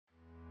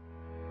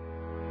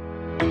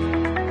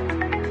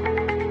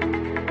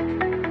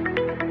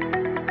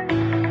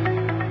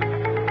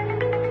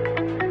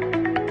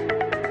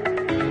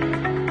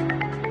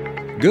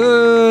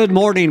Good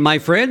morning, my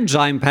friends.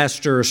 I'm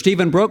Pastor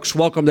Stephen Brooks.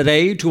 Welcome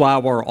today to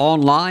our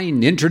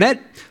online, internet,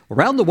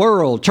 around the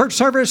world church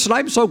service, and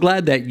I'm so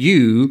glad that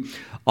you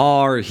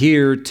are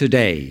here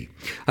today.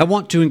 I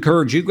want to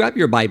encourage you, grab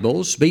your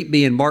Bibles, meet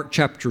me in Mark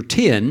chapter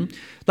 10.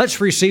 Let's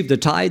receive the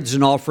tithes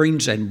and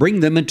offerings and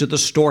bring them into the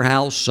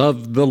storehouse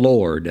of the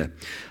Lord.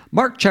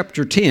 Mark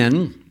chapter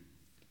 10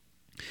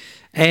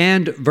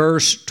 and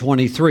verse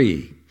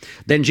 23.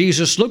 Then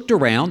Jesus looked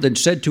around and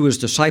said to his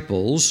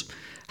disciples,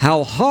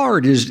 "How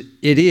hard it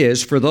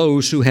is for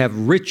those who have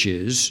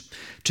riches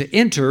to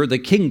enter the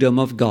kingdom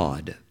of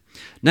God."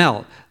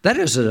 Now, that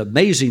is an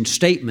amazing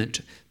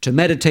statement to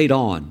meditate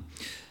on.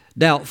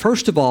 Now,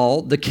 first of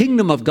all, the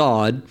kingdom of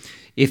God,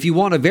 if you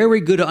want a very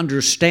good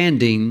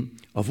understanding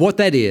of what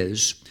that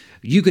is,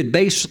 you could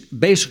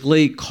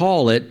basically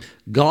call it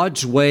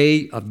God's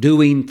way of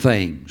doing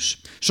things.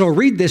 So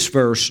read this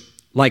verse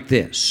like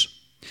this.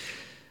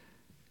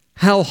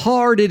 How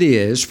hard it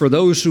is for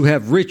those who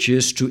have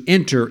riches to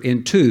enter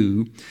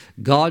into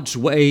God's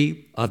way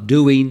of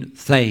doing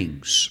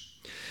things.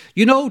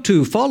 You know,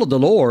 to follow the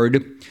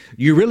Lord,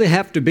 you really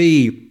have to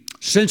be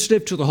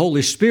sensitive to the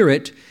Holy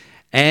Spirit,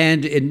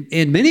 and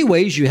in many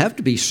ways you have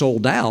to be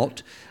sold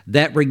out,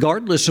 that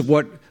regardless of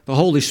what the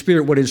Holy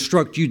Spirit would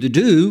instruct you to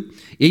do,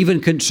 even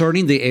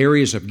concerning the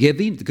areas of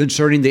giving,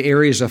 concerning the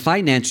areas of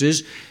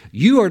finances,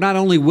 you are not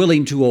only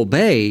willing to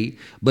obey,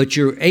 but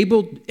you're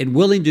able and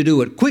willing to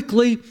do it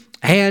quickly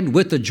and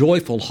with a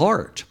joyful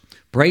heart.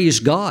 Praise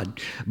God.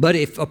 But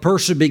if a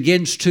person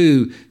begins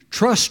to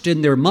trust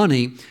in their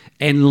money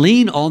and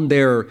lean on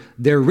their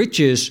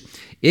riches,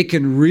 it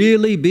can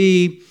really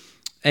be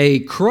a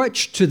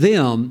crutch to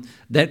them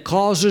that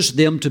causes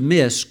them to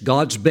miss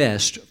God's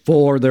best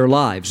for their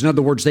lives. In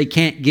other words, they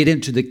can't get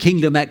into the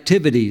kingdom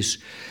activities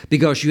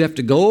because you have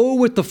to go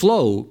with the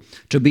flow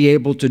to be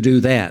able to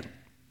do that.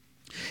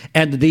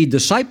 And the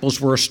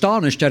disciples were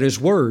astonished at his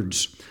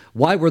words.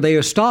 Why were they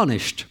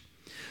astonished?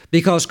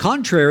 Because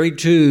contrary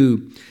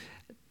to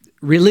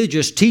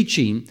religious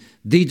teaching,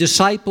 the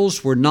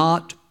disciples were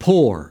not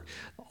poor.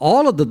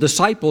 All of the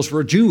disciples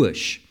were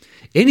Jewish.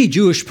 Any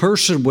Jewish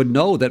person would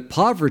know that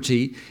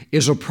poverty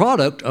is a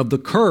product of the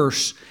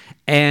curse,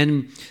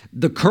 and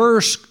the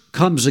curse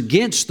comes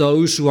against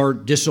those who are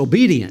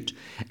disobedient.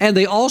 And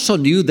they also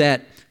knew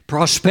that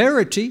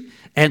prosperity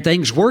and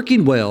things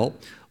working well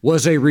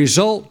was a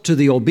result to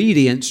the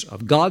obedience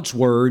of God's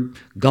word,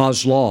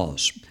 God's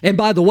laws. And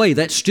by the way,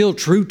 that's still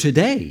true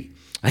today.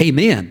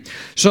 Amen.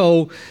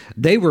 So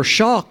they were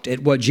shocked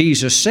at what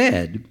Jesus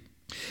said.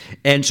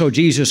 And so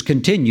Jesus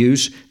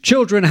continues,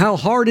 "Children, how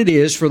hard it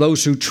is for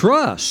those who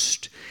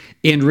trust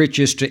in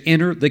riches to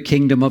enter the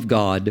kingdom of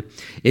God.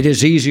 It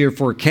is easier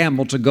for a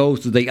camel to go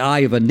through the eye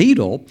of a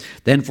needle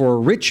than for a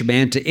rich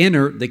man to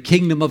enter the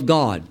kingdom of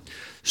God."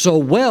 So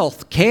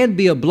wealth can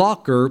be a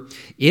blocker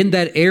in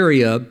that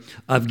area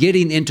of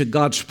getting into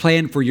God's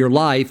plan for your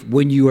life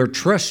when you are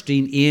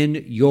trusting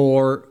in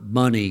your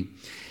money.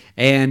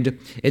 And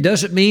it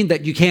doesn't mean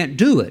that you can't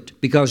do it,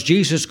 because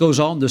Jesus goes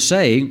on to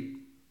say,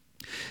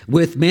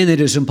 "With men it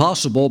is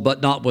impossible,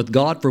 but not with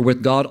God, for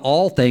with God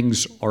all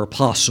things are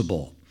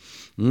possible."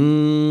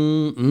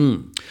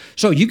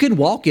 So you can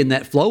walk in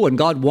that flow, and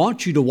God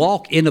wants you to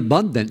walk in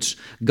abundance.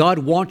 God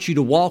wants you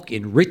to walk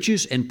in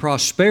riches and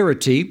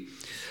prosperity.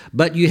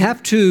 But you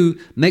have to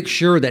make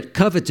sure that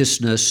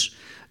covetousness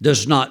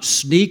does not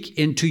sneak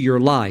into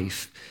your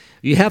life.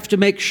 You have to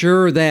make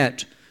sure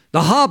that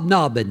the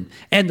hobnobbing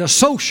and the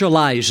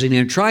socializing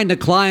and trying to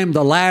climb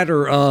the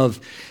ladder of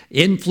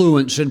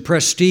influence and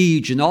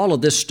prestige and all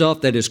of this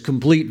stuff that is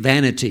complete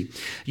vanity.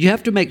 You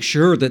have to make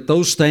sure that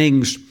those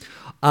things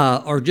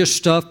are just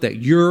stuff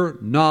that you're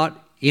not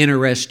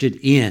interested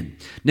in.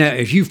 Now,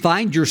 if you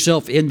find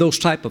yourself in those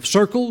type of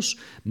circles,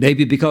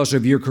 maybe because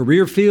of your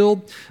career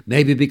field,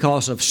 maybe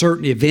because of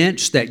certain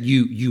events that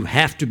you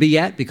have to be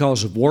at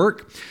because of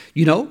work,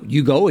 you know,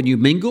 you go and you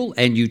mingle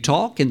and you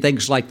talk and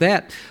things like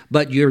that,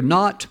 but you're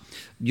not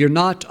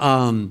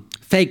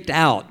faked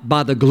out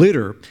by the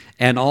glitter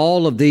and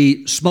all of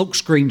the smoke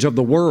screens of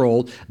the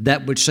world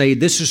that would say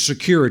this is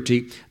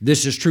security,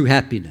 this is true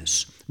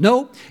happiness.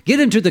 No,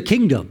 get into the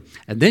kingdom,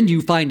 and then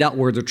you find out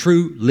where the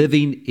true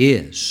living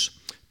is.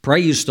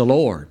 Praise the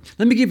Lord.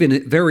 Let me give you a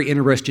very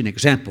interesting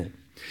example.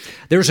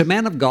 There's a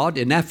man of God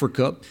in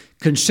Africa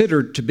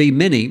considered to be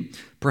many,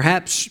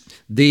 perhaps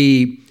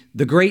the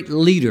great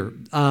leader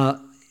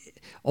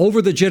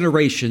over the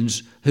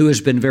generations, who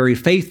has been very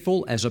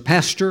faithful as a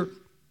pastor,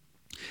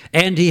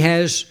 and he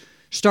has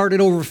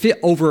started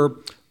over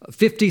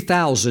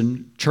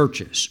 50,000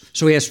 churches.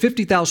 So he has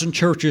 50,000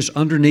 churches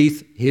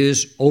underneath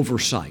his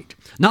oversight.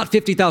 Not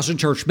 50,000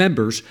 church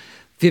members,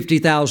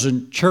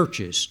 50,000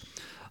 churches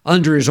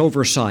under his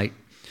oversight.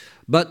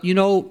 But you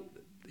know,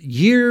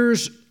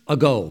 years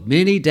ago,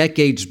 many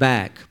decades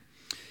back,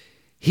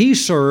 he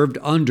served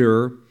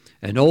under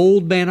an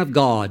old man of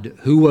God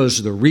who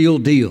was the real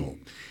deal.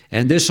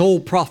 And this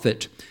old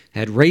prophet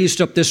had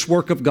raised up this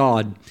work of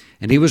God,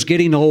 and he was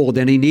getting old,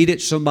 and he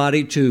needed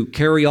somebody to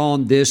carry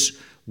on this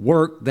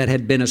work that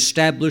had been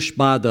established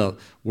by the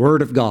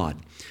Word of God.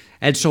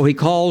 And so he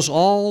calls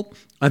all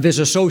of his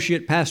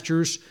associate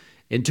pastors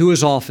into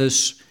his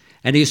office,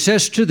 and he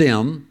says to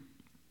them,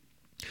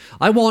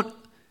 I want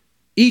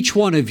each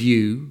one of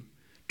you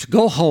to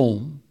go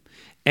home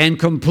and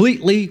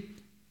completely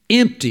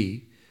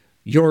empty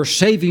your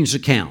savings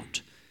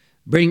account.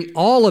 Bring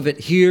all of it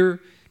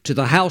here to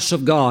the house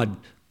of God.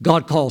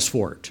 God calls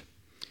for it.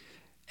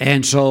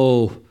 And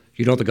so,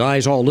 the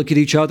guys all look at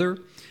each other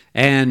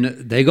and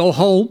they go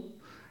home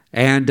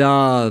and,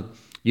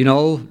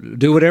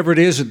 do whatever it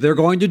is that they're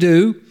going to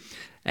do.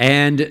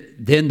 And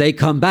then they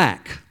come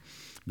back.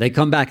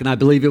 And I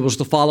believe it was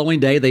the following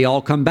day, they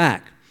all come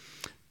back.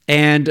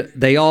 And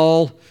they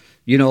all,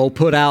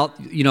 put out,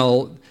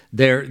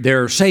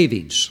 their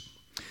savings.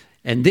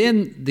 And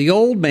then the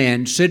old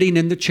man sitting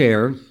in the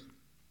chair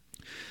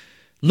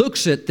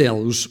looks at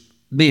those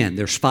men.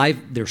 There's five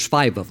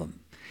of them.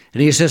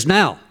 And he says,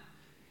 now,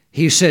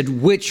 he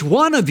said, which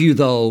one of you,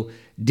 though,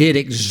 did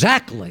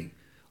exactly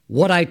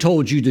what I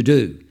told you to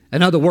do?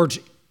 In other words,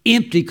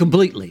 empty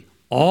completely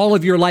all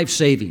of your life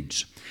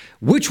savings.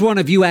 Which one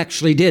of you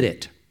actually did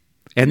it?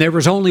 And there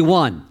was only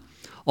one.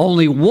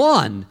 Only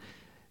one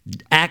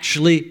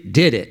actually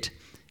did it.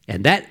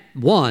 And that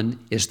one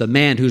is the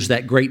man who's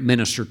that great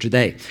minister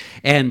today.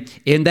 And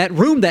in that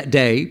room that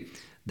day,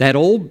 that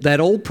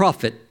old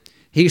prophet,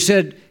 he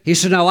said,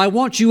 now I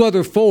want you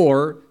other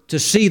four to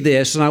see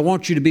this, and I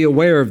want you to be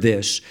aware of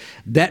this,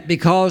 that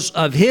because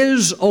of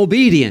his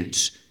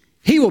obedience,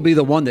 he will be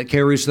the one that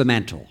carries the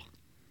mantle.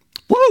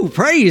 Woo!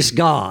 Praise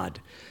God.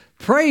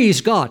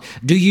 Praise God.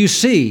 Do you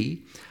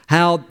see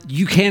how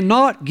you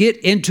cannot get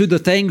into the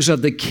things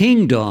of the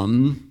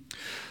kingdom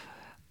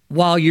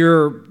while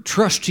you're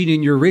trusting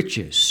in your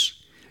riches?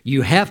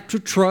 You have to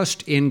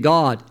trust in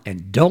God,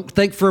 and don't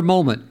think for a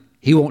moment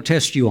He won't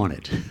test you on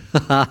it.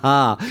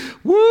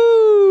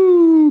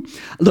 Woo!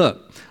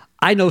 Look,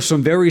 I know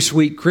some very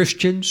sweet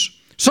Christians.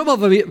 Some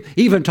of them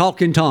even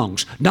talk in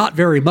tongues. Not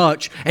very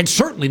much, and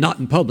certainly not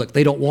in public.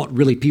 They don't want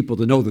really people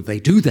to know that they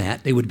do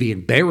that. They would be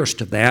embarrassed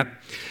of that.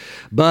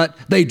 But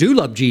they do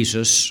love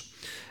Jesus.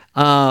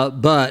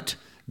 But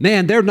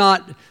man, they're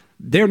not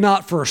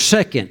for a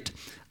second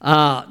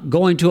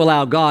going to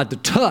allow God to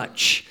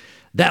touch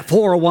that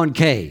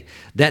 401k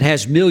that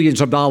has millions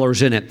of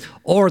dollars in it,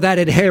 or that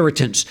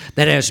inheritance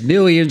that has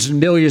millions and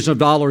millions of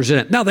dollars in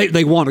it. Now,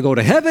 they want to go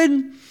to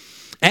heaven,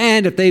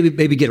 and if they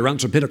maybe get around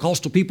some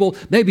Pentecostal people,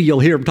 maybe you'll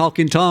hear them talk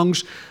in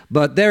tongues,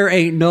 but there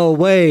ain't no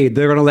way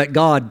they're going to let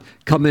God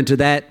come into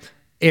that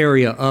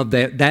area of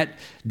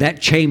that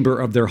chamber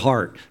of their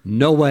heart.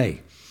 No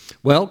way.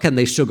 Well, can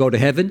they still go to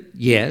heaven?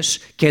 Yes.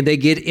 Can they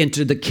get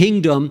into the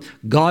kingdom,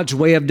 God's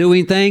way of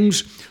doing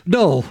things?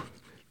 No.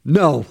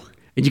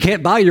 And you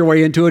can't buy your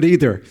way into it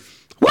either.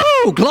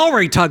 Woo!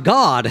 Glory to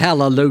God.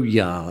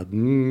 Hallelujah.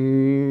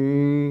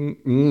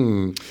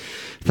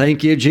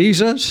 Thank you,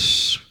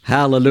 Jesus.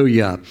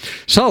 Hallelujah.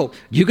 So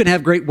you can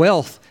have great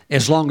wealth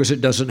as long as it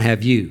doesn't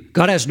have you.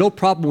 God has no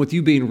problem with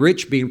you being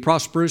rich, being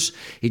prosperous.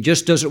 He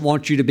just doesn't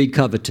want you to be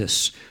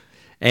covetous.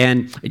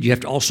 And you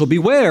have to also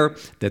beware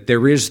that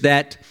there is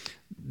that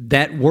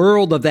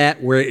world of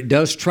that where it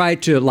does try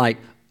to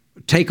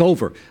take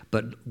over.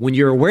 But when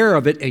you're aware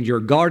of it and you're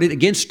guarded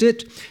against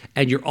it,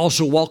 and you're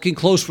also walking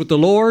close with the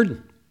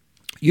Lord,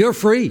 you're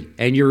free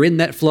and you're in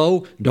that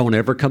flow. Don't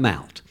ever come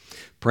out.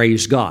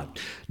 Praise God.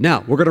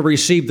 Now, we're going to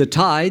receive the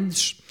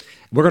tithes.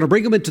 We're going to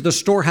bring them into the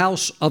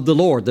storehouse of the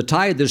Lord. The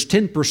tithe is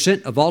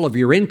 10% of all of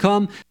your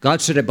income. God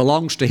said it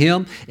belongs to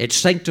Him. It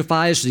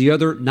sanctifies the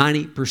other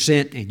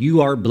 90%, and you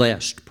are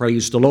blessed.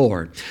 Praise the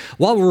Lord.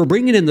 While we're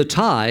bringing in the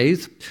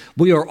tithe,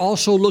 we are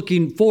also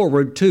looking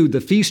forward to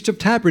the Feast of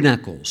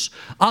Tabernacles,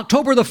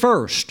 October the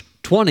 1st,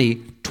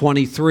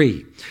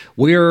 2023.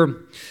 We're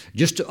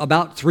just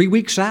about 3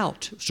 weeks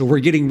out, so we're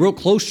getting real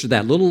close to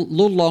that, a little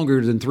longer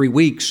than 3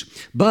 weeks.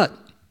 But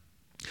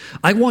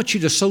I want you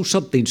to sow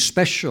something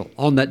special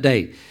on that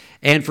day.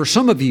 And for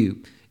some of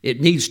you,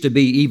 it needs to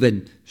be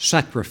even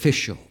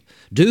sacrificial.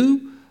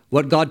 Do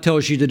what God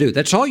tells you to do.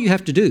 That's all you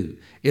have to do,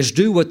 is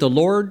do what the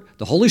Lord,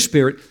 the Holy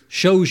Spirit,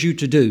 shows you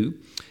to do.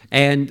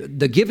 And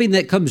the giving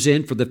that comes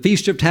in for the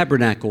Feast of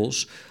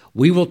Tabernacles,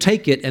 we will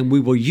take it and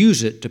we will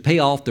use it to pay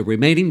off the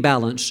remaining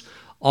balance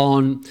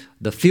on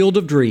the Field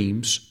of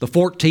Dreams, the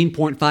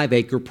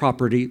 14.5-acre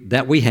property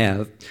that we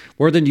have,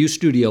 where the new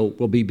studio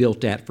will be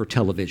built at for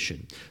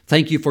television.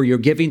 Thank you for your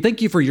giving.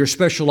 Thank you for your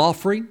special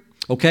offering.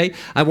 Okay?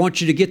 I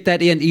want you to get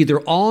that in either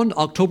on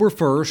October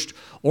 1st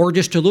or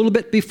just a little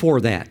bit before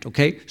that.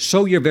 Okay?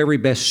 Sow your very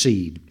best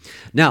seed.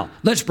 Now,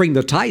 let's bring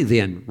the tithe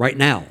in right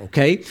now.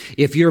 Okay?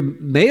 If you're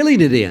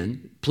mailing it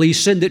in, please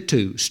send it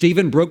to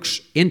Stephen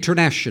Brooks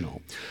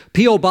International,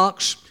 P.O.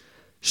 Box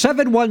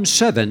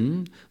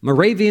 717,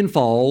 Moravian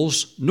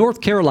Falls, North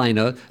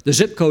Carolina. The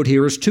zip code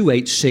here is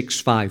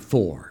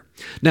 28654.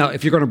 Now,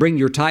 if you're going to bring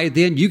your tithe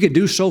in, you can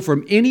do so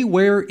from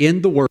anywhere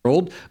in the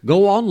world.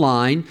 Go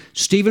online,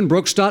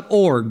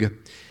 stephenbrooks.org,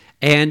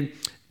 and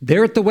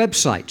there at the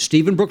website,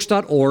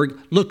 stephenbrooks.org,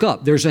 look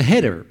up. There's a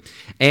header,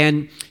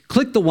 and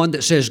click the one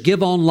that says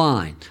Give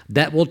Online.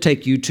 That will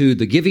take you to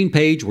the giving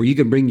page where you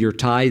can bring your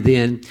tithe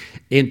in.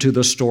 into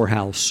the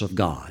storehouse of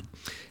God.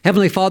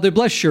 Heavenly Father,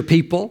 bless your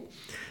people.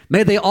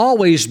 May they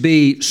always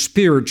be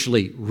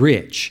spiritually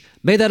rich.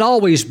 May that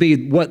always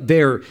be what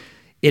their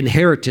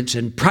inheritance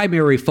and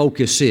primary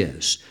focus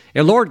is.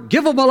 And Lord,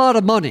 give them a lot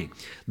of money.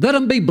 Let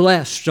them be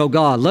blessed, oh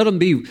God. Let them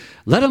be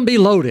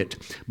loaded,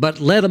 but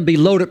let them be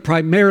loaded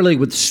primarily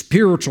with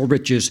spiritual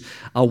riches,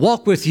 a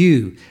walk with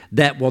you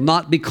that will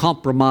not be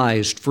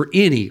compromised for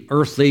any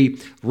earthly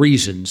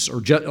reasons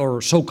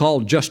or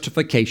so-called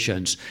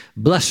justifications.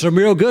 Bless them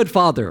real good,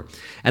 Father,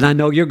 and I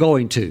know you're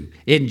going to,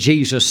 in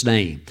Jesus'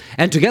 name.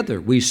 And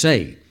together we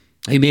say,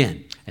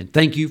 amen. And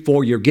thank you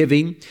for your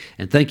giving,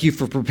 and thank you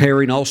for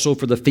preparing also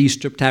for the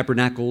Feast of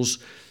Tabernacles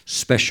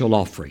special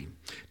offering.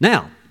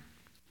 Now,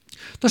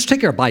 let's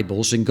take our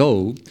Bibles and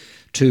go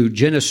to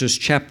Genesis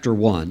chapter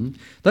 1.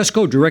 Let's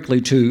go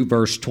directly to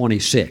verse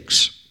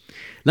 26.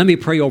 Let me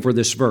pray over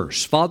this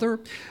verse. Father,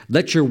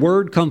 let your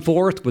word come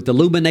forth with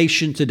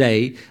illumination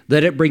today.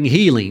 Let it bring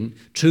healing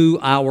to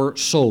our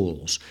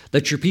souls.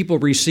 Let your people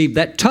receive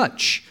that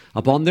touch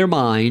upon their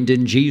mind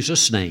in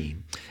Jesus'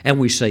 name. And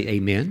we say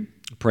amen.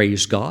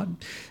 Praise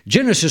God.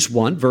 Genesis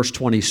 1, verse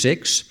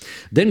 26.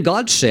 Then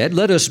God said,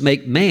 let us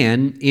make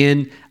man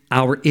in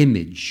our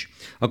image,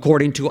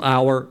 according to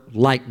our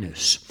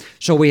likeness.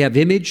 So we have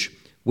image,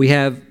 we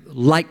have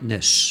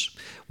likeness.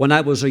 When I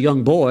was a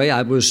young boy,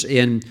 I was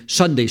in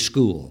Sunday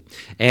school,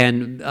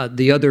 and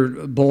the other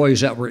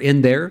boys that were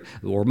in there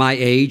were my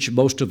age.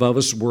 Most of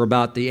us were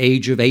about the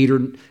age of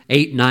 8,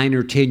 9,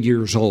 or 10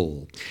 years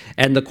old.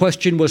 And the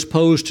question was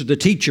posed to the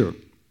teacher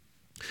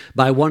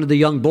by one of the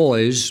young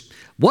boys,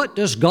 what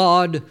does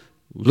God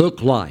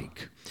look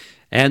like?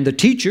 And the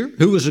teacher,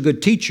 who was a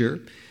good teacher,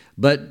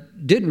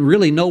 but didn't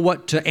really know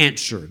what to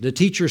answer. The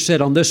teacher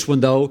said on this one,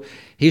 though,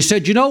 he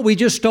said, we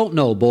just don't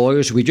know,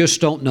 boys. We just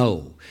don't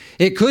know.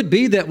 It could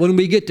be that when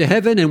we get to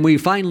heaven and we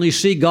finally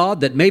see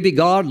God, that maybe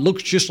God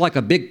looks just like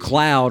a big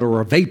cloud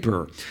or a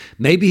vapor.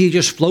 Maybe he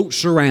just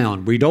floats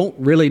around. We don't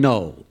really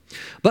know.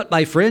 But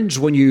my friends,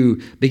 when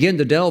you begin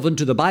to delve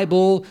into the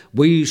Bible,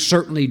 we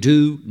certainly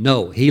do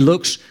know. He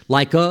looks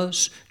like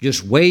us,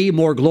 just way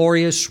more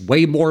glorious,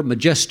 way more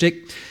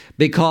majestic,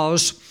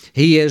 because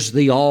he is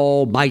the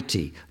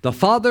Almighty, the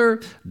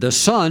Father, the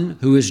Son,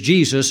 who is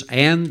Jesus,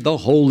 and the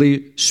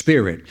Holy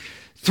Spirit.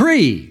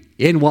 3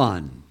 in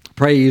 1.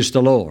 Praise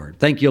the Lord.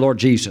 Thank you, Lord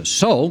Jesus.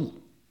 So,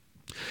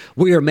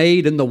 we are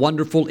made in the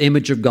wonderful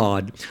image of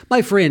God.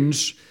 My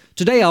friends,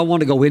 today I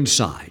want to go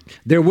inside.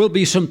 There will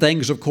be some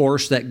things, of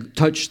course, that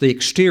touch the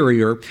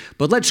exterior,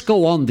 but let's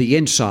go on the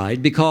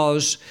inside,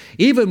 because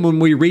even when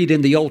we read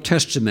in the Old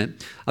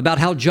Testament about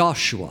how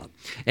Joshua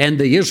and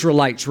the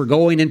Israelites were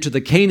going into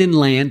the Canaan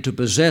land to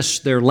possess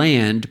their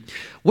land,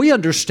 we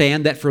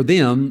understand that for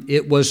them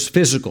it was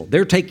physical.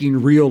 They're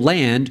taking real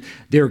land.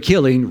 They're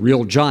killing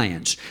real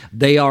giants.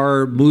 They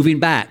are moving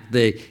back.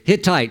 The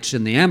Hittites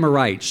and the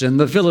Amorites and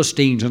the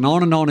Philistines, and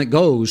on it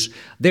goes.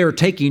 They're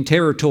taking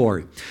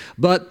territory.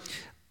 But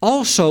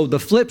also, the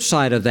flip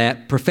side of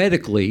that,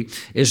 prophetically,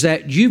 is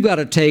that you've got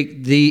to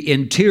take the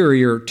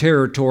interior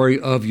territory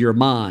of your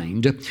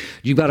mind.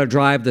 You've got to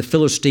drive the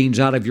Philistines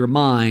out of your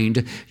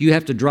mind. You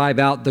have to drive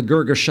out the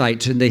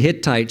Girgashites and the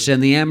Hittites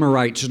and the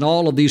Amorites and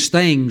all of these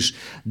things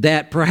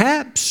that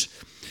perhaps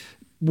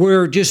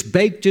were just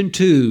baked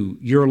into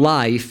your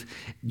life.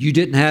 You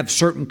didn't have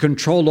certain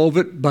control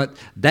over it, but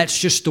that's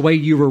just the way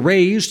you were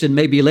raised. And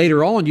maybe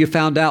later on you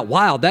found out,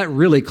 wow, that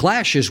really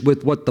clashes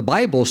with what the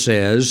Bible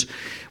says.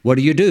 What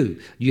do?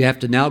 You have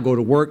to now go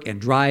to work and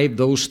drive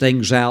those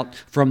things out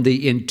from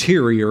the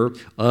interior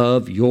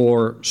of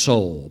your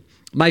soul.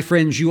 My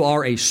friends, you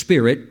are a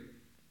spirit,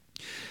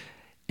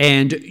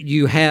 and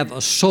you have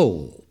a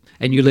soul,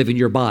 and you live in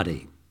your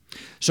body.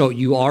 So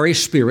you are a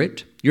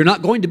spirit. You're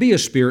not going to be a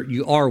spirit.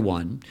 You are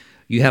one.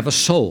 You have a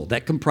soul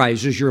that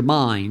comprises your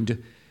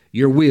mind,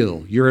 your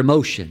will, your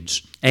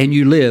emotions, and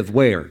you live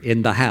where?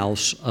 In the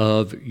house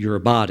of your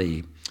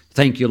body.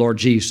 Thank you, Lord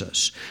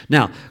Jesus.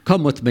 Now,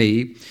 come with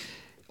me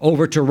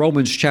over to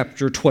Romans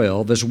chapter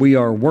 12 as we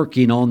are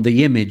working on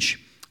the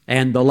image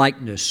and the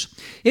likeness.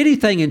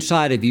 Anything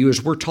inside of you,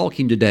 as we're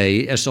talking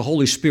today, as the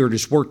Holy Spirit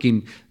is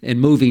working and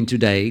moving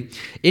today,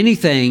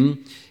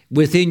 anything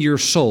within your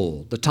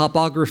soul, the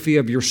topography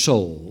of your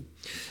soul,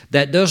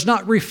 that does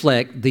not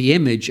reflect the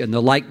image and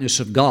the likeness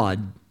of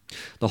God,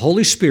 the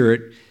Holy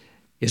Spirit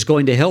is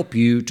going to help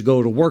you to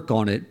go to work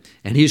on it,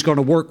 and He's going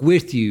to work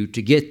with you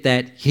to get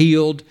that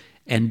healed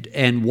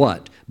and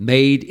what?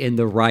 Made in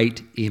the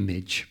right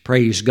image.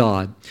 Praise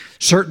God.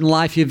 Certain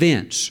life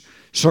events,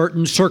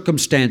 certain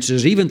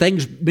circumstances, even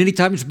things many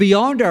times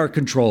beyond our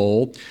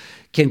control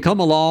can come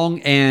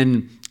along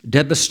and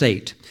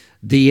devastate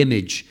the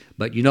image.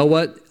 But you know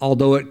what?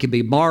 Although it can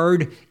be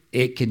marred,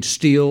 it can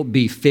still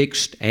be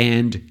fixed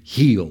and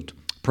healed.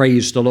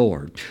 Praise the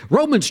Lord.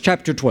 Romans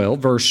chapter 12,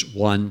 verse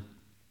 1.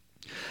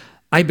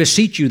 I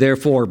beseech you,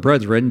 therefore,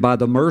 brethren, by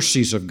the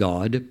mercies of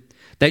God,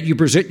 that you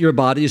present your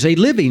bodies a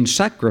living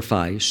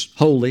sacrifice,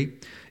 holy,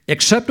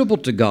 acceptable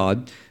to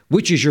God,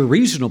 which is your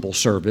reasonable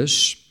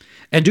service,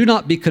 and do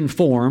not be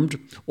conformed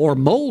or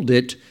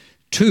molded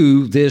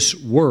to this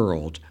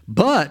world,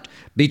 but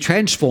be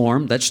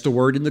transformed. That's the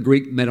word in the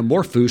Greek,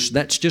 metamorphos.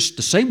 That's just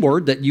the same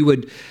word that you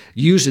would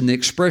use in the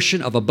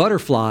expression of a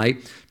butterfly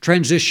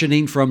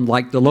transitioning from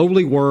like the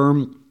lowly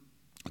worm,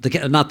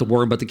 not the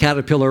worm, but the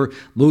caterpillar,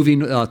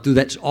 moving through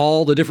that's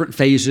all the different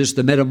phases,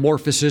 the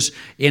metamorphosis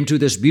into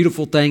this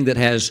beautiful thing that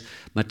has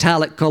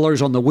metallic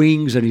colors on the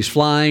wings, and he's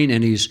flying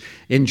and he's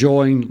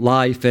enjoying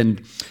life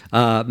and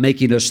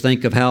making us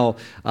think of how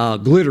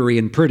glittery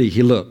and pretty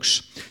he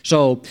looks.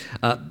 So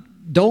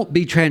don't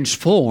be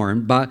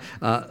transformed by,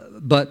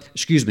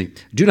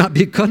 do not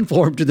be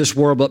conformed to this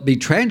world, but be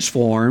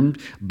transformed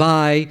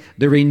by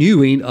the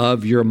renewing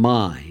of your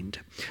mind,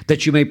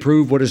 that you may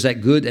prove what is that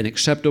good and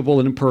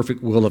acceptable and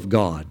perfect will of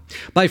God.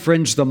 My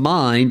friends, the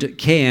mind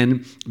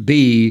can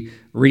be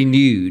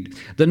renewed.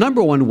 The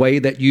number one way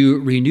that you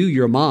renew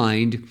your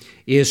mind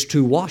is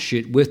to wash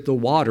it with the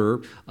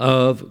water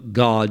of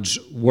God's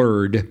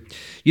Word.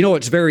 You know,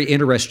 it's very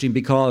interesting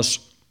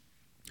because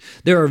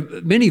there are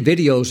many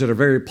videos that are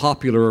very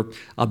popular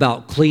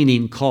about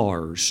cleaning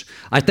cars.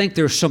 I think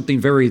there's something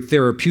very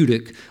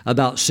therapeutic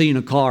about seeing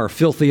a car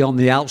filthy on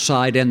the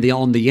outside and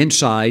on the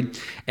inside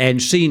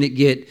and seeing it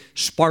get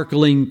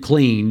sparkling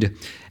cleaned.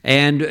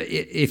 And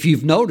if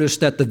you've noticed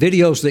that the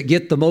videos that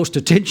get the most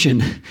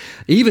attention,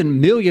 even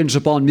millions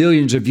upon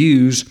millions of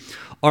views,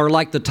 are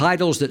like the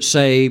titles that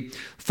say,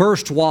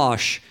 "First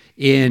wash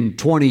in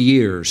 20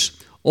 years,"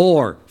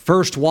 or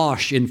 "First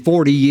wash in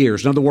 40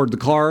 years." In other words, the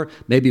car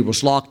maybe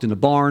was locked in a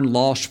barn,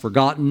 lost,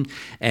 forgotten,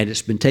 and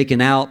it's been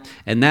taken out,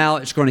 and now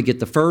it's going to get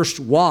the first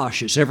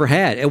wash it's ever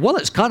had. And well,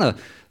 it's kind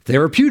of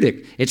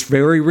therapeutic. It's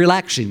very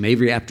relaxing,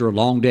 maybe after a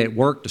long day at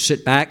work, to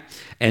sit back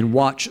and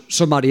watch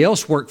somebody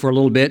else work for a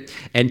little bit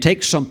and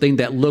take something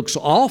that looks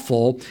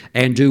awful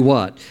and do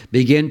what?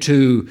 Begin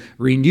to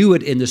renew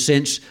it in the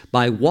sense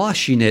by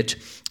washing it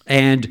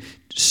and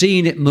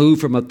seeing it move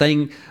from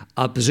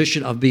a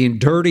position of being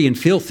dirty and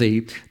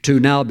filthy to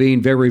now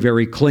being very,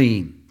 very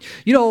clean.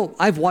 You know,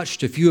 I've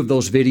watched a few of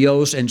those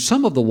videos, and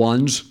some of the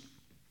ones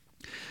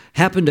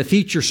happen to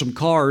feature some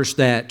cars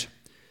that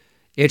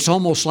it's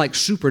almost like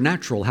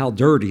supernatural how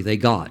dirty they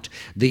got.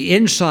 The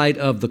inside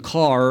of the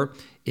car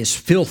is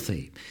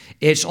filthy.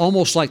 It's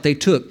almost like they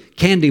took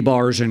candy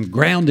bars and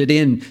ground it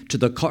into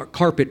the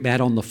carpet mat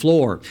on the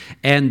floor.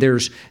 And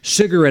there's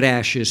cigarette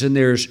ashes, and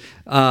there's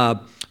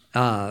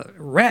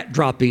rat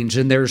droppings,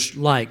 and there's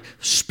like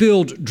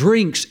spilled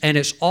drinks, and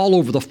it's all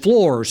over the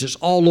floors, it's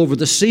all over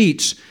the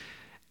seats.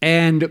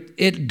 And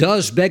it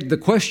does beg the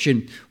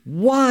question,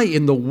 why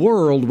in the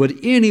world would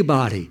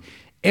anybody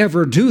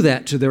ever do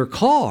that to their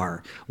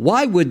car?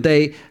 Why would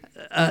they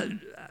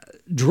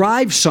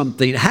drive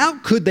something? How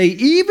could they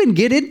even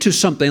get into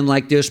something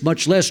like this,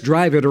 much less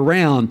drive it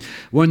around,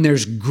 when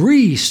there's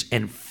grease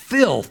and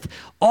filth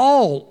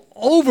all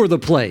over the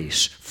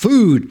place?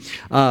 Food,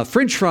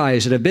 French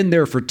fries that have been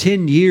there for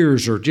 10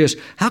 years, or just,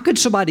 how could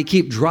somebody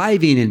keep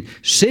driving and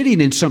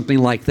sitting in something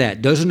like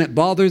that? Doesn't it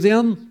bother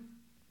them?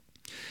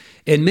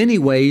 In many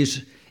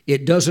ways,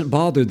 it doesn't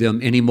bother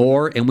them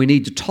anymore, and we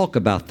need to talk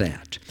about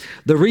that.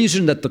 The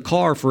reason that the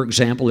car, for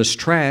example, is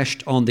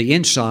trashed on the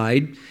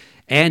inside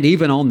and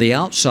even on the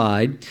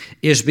outside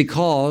is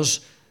because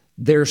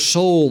their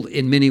soul,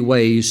 in many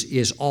ways,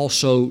 is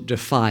also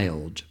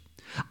defiled.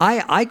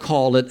 I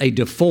call it a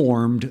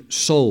deformed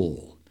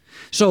soul.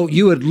 So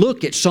you would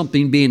look at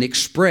something being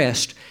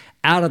expressed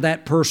out of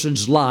that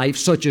person's life,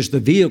 such as the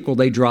vehicle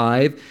they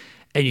drive,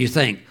 and you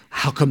think,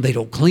 how come they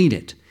don't clean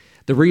it?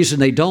 The reason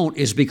they don't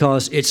is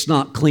because it's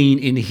not clean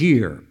in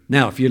here.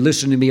 Now, if you're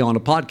listening to me on a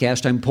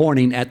podcast, I'm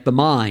pointing at the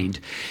mind.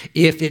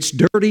 If it's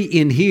dirty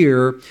in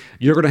here,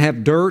 you're going to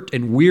have dirt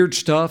and weird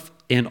stuff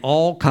in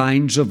all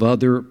kinds of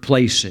other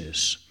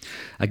places.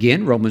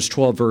 Again, Romans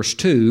 12, verse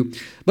 2,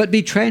 but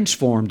be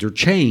transformed or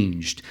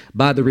changed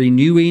by the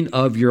renewing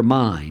of your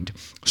mind.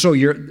 So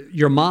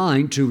your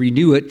mind, to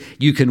renew it,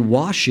 you can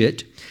wash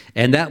it,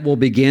 and that will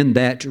begin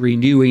that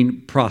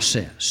renewing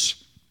process.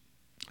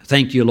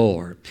 Thank you,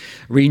 Lord.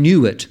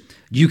 Renew it.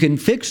 You can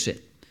fix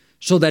it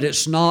so that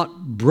it's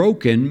not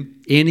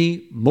broken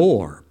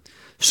anymore.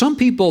 Some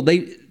people,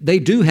 they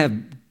do have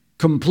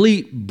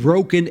complete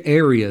broken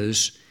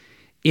areas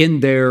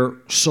in their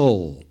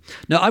soul.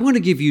 Now, I'm going to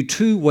give you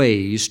two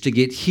ways to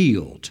get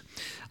healed,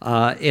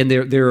 and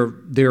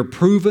they're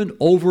proven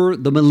over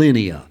the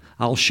millennia.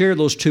 I'll share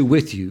those two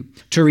with you.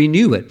 To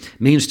renew it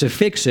means to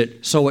fix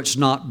it so it's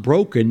not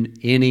broken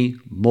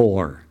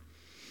anymore.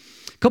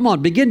 Come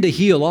on, begin to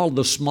heal all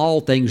the small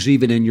things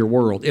even in your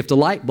world. If the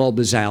light bulb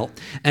is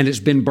out and it's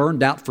been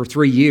burned out for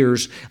 3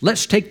 years,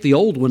 let's take the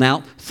old one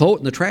out, throw it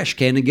in the trash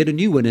can, and get a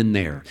new one in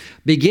there.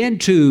 Begin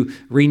to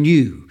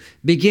renew.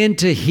 Begin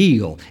to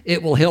heal.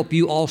 It will help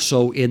you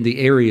also in the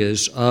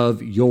areas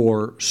of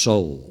your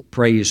soul.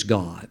 Praise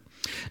God.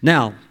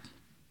 Now,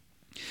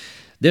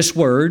 this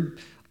word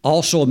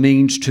also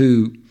means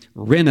to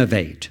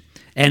renovate.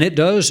 And it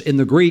does, in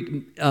the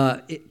Greek,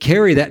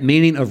 carry that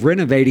meaning of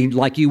renovating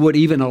like you would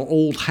even an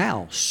old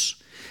house.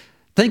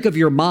 Think of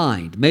your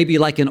mind, maybe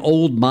like an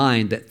old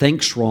mind that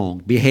thinks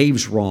wrong,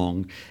 behaves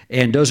wrong,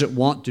 and doesn't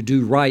want to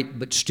do right,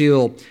 but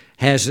still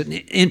has an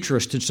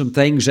interest in some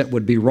things that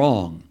would be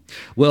wrong.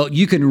 Well,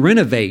 you can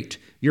renovate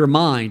your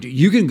mind.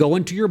 You can go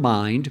into your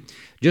mind,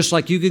 just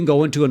like you can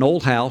go into an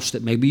old house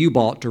that maybe you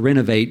bought to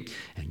renovate,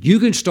 and you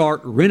can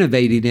start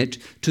renovating it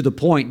to the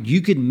point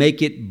you can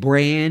make it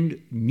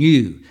brand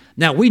new.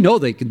 Now, we know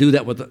they can do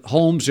that with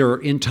homes or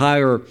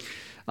entire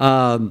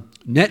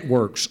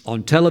networks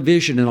on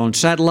television and on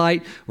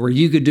satellite, where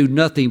you could do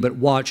nothing but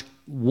watch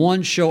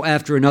one show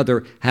after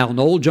another how an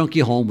old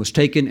junky home was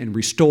taken and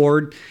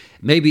restored.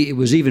 Maybe it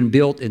was even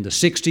built in the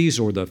 60s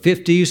or the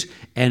 50s,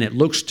 and it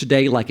looks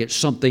today like it's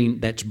something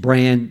that's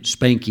brand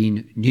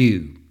spanking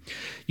new.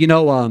 You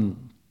know,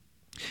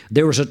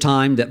 there was a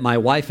time that my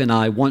wife and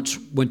I once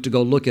went to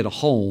go look at a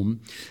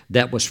home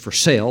that was for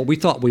sale. We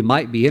thought we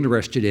might be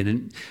interested in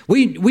it.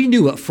 We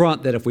knew up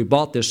front that if we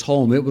bought this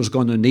home, it was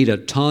going to need a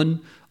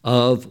ton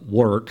of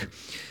work.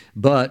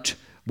 But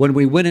when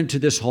we went into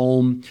this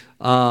home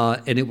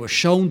and it was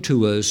shown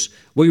to us,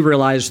 we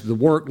realized the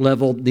work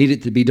level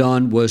needed to be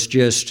done was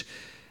just,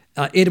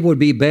 it would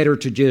be better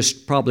to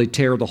just probably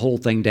tear the whole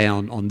thing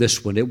down on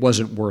this one. It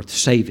wasn't worth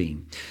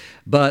saving.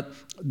 But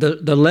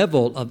the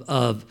level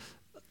of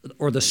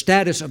or the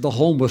status of the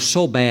home was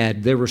so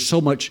bad. There was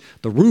so much,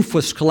 the roof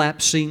was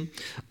collapsing.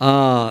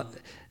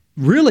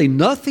 Really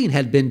nothing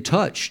had been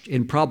touched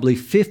in probably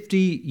 50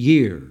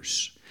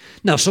 years.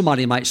 Now,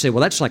 somebody might say,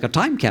 well, that's like a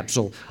time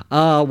capsule.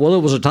 Well,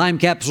 it was a time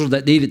capsule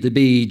that needed to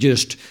be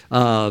just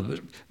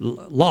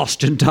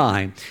lost in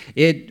time.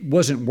 It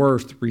wasn't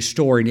worth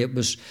restoring. It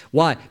was,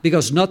 why?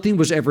 Because nothing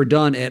was ever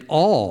done at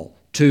all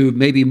to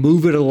maybe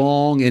move it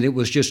along, and it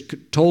was just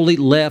totally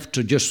left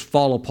to just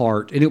fall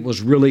apart, and it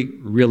was really,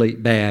 really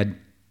bad.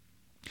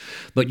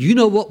 But you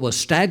know what was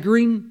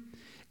staggering?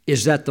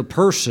 Is that the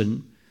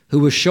person who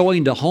was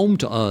showing the home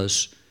to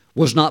us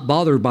was not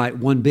bothered by it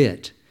one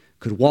bit.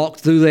 Could walk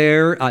through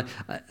there.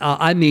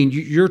 I mean,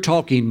 you're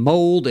talking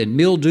mold and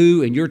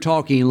mildew, and you're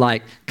talking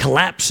like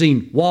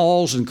collapsing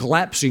walls and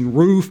collapsing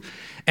roof,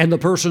 and the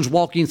person's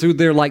walking through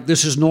there like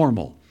this is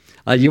normal.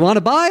 You want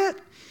to buy it?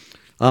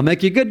 I'll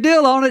make you a good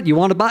deal on it. You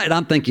want to buy it?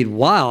 I'm thinking,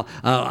 wow.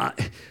 I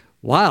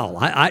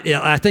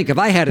think if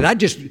I had it, I'd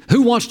just,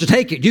 who wants to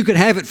take it? You could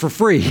have it for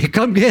free.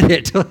 Come get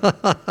it. And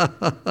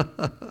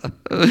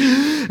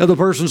the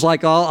person's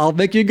like, I'll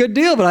make you a good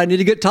deal, but I need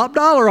to get top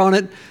dollar on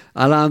it.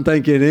 And I'm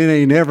thinking, it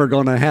ain't ever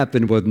going to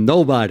happen with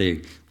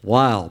nobody.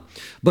 Wow.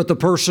 But the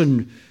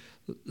person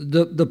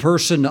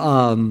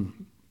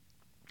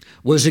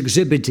was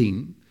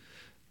exhibiting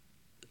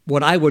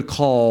what I would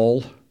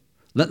call,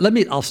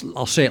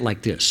 I'll say it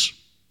like this.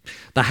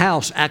 The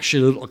house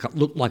actually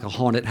looked like a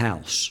haunted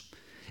house.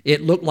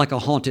 It looked like a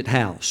haunted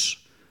house.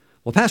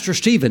 Well, Pastor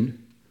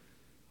Stephen,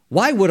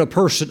 why would a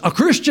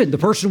Christian, the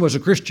person was a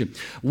Christian,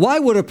 why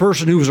would a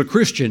person who was a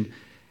Christian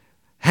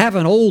have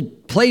an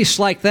old place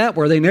like that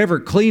where they never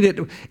clean it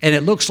and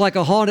it looks like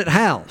a haunted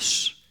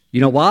house?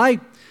 You know why?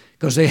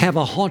 Because they have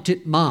a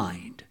haunted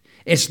mind.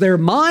 It's their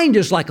mind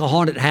is like a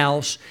haunted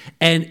house,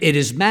 and it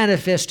is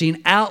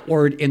manifesting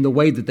outward in the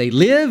way that they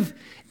live,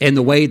 in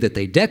the way that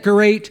they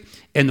decorate,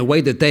 in the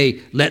way that they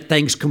let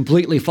things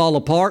completely fall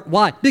apart.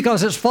 Why?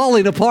 Because it's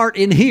falling apart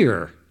in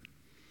here.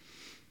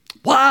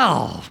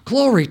 Wow!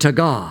 Glory to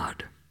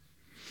God.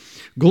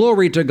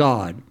 Glory to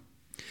God.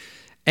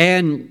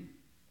 And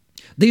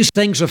these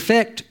things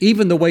affect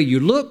even the way you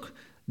look.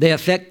 They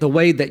affect the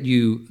way that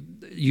you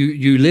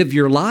live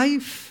your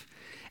life.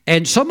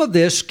 And some of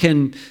this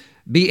can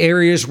be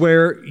areas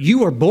where you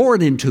were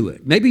born into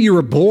it. Maybe you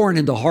were born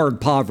into hard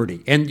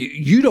poverty, and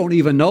you don't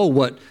even know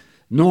what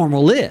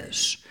normal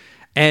is.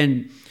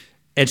 And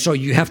so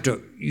you have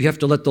to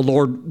let the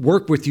Lord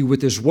work with you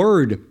with His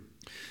Word.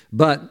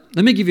 But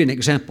let me give you an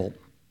example.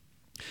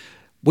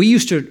 We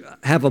used to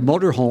have a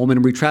motorhome,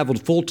 and we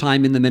traveled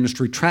full-time in the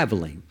ministry,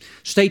 traveling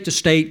state to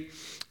state.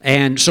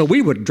 And so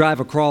we would drive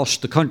across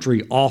the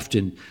country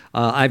often.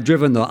 I've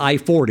driven the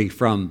I-40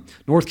 from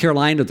North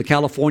Carolina to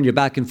California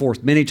back and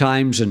forth many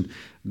times, and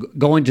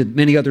going to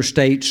many other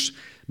states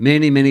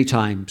many, many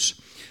times.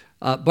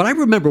 But I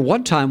remember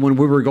one time when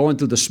we were going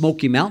through the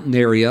Smoky Mountain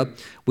area,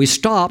 we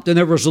stopped and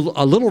there was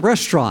a little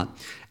restaurant.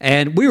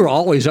 And we were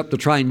always up to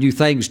trying new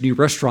things, new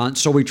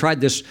restaurants. So we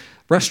tried this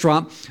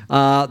restaurant.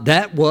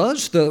 That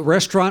was the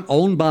restaurant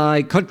owned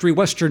by country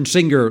western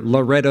singer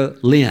Loretta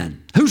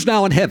Lynn, who's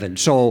now in heaven.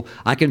 So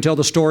I can tell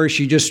the story.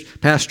 She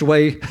just passed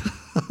away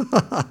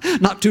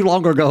not too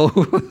long ago.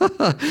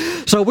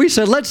 So we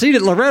said, let's eat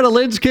at Loretta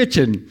Lynn's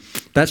Kitchen.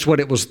 That's what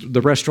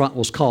the restaurant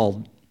was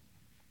called.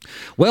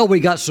 Well,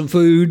 we got some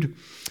food,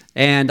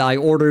 and I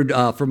ordered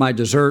for my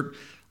dessert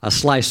a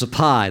slice of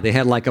pie. They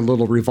had like a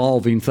little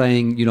revolving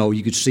thing,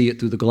 you could see it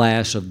through the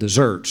glass of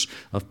desserts,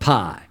 of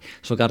pie.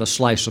 So I got a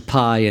slice of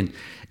pie,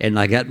 and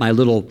I got my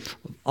little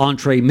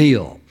entree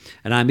meal.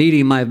 And I'm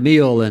eating my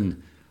meal,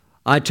 and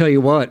I tell you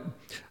what,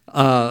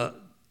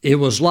 it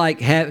was like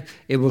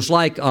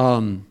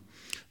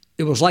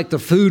was like the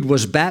food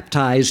was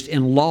baptized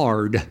in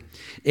lard.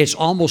 It's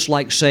almost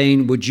like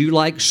saying, would you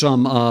like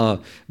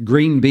some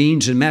green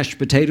beans and mashed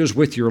potatoes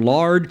with your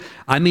lard?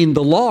 I mean,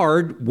 the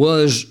lard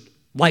was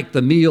like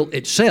the meal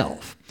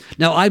itself.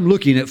 Now, I'm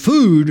looking at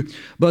food,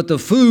 but the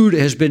food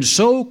has been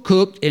so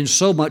cooked in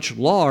so much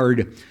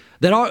lard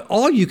that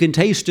all you can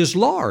taste is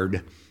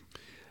lard.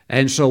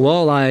 And so,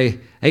 well, I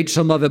ate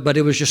some of it, but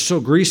it was just so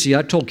greasy.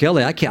 I told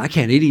Kelly, I can't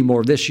eat any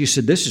more of this. She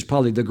said, this is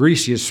probably the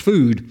greasiest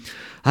food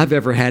I've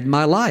ever had in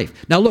my life.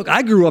 Now, look,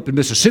 I grew up in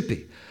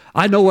Mississippi.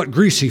 I know what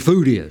greasy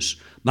food is.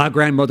 My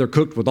grandmother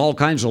cooked with all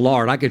kinds of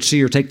lard. I could see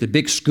her take the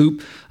big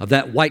scoop of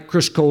that white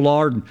Crisco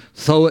lard and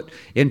throw it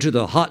into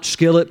the hot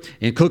skillet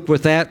and cook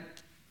with that.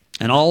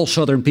 And all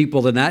Southern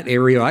people in that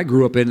area I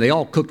grew up in, they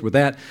all cooked with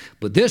that.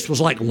 But this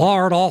was like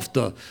lard off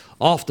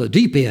the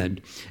deep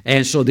end.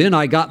 And so then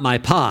I got my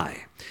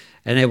pie.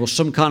 And it was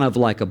some kind of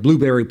like a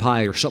blueberry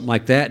pie or something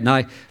like that. And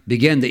I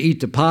began to eat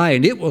the pie,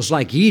 and it was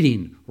like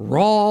eating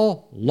raw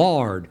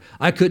lard.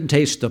 I couldn't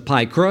taste the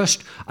pie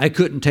crust. I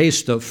couldn't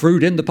taste the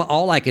fruit in the pie.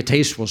 All I could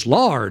taste was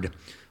lard.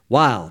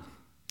 Wow.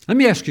 Let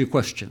me ask you a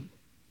question.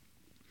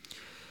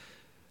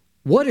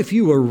 What if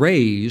you were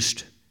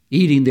raised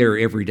eating there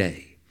every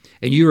day?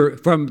 And you were,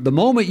 from the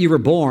moment you were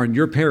born,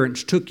 your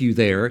parents took you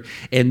there,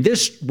 and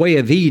this way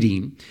of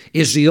eating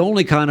is the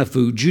only kind of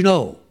food you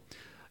know.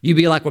 You'd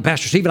be like, well,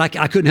 Pastor Stephen, I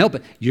couldn't help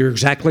it. You're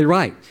exactly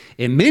right.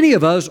 And many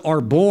of us are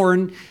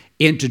born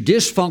into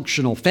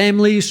dysfunctional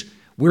families.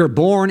 We're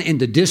born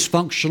into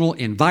dysfunctional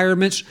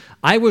environments.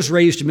 I was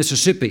raised in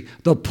Mississippi,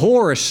 the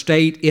poorest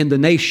state in the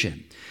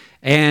nation.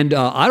 And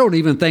I don't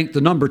even think the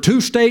number 2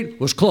 state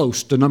was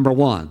close to number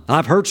 1.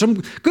 I've heard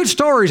some good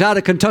stories out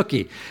of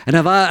Kentucky and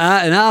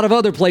out of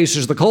other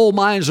places, the coal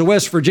mines of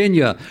West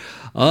Virginia.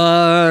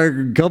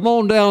 Come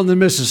on down to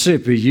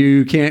Mississippi.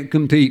 You can't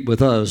compete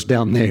with us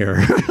down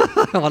there.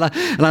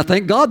 And I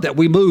thank God that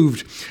we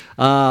moved.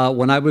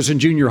 When I was in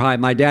junior high,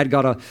 my dad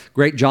got a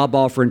great job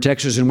offer in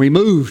Texas, and we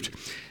moved.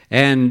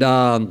 And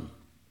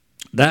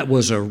that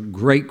was a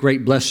great,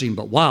 great blessing.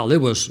 But wow, it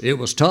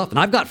was tough. And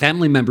I've got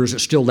family members that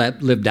still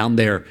live down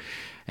there.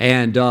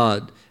 And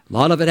a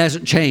lot of it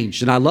hasn't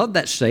changed. And I love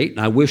that state, and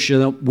I wish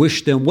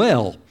them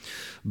well.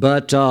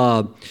 But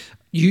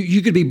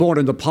you could be born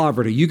into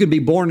poverty. You can be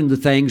born into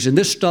things, and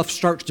this stuff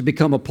starts to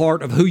become a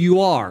part of who you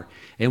are.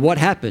 And what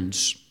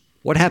happens?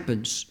 What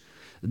happens?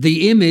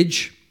 The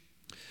image,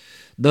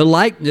 the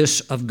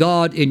likeness of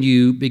God in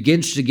you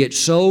begins to get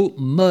so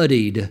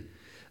muddied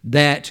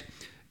that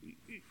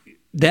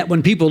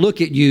when people look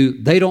at you,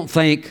 they don't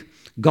think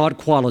God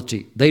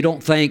quality. They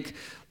don't think,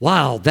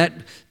 wow, that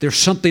there's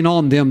something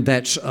on them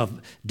that's of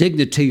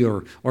dignity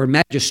or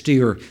majesty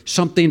or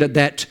something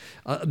that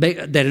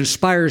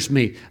inspires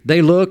me.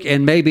 They look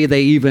and maybe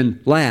they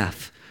even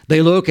laugh.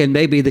 They look and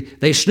maybe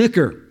they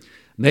snicker.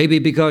 Maybe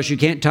because you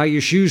can't tie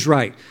your shoes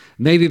right.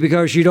 Maybe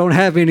because you don't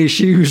have any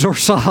shoes or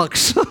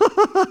socks.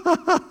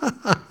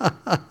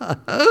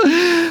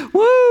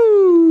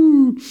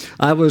 Woo!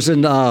 I was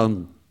in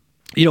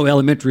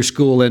elementary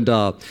school, and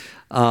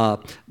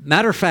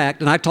matter of fact,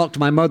 and I talked to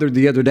my mother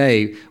the other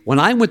day, when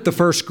I went to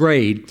first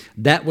grade,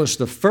 that was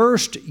the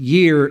first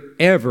year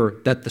ever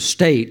that the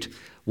state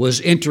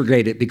was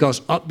integrated,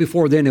 because up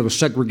before then it was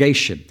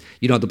segregation.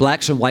 The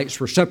blacks and whites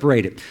were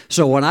separated.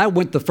 So when I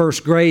went to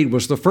first grade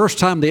was the first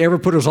time they ever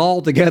put us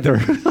all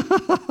together.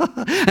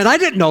 And I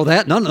didn't know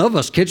that. None of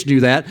us kids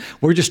knew that.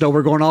 We just know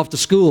we're going off to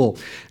school.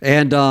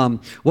 And,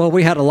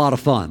 we had a lot of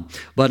fun.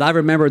 But I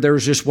remember there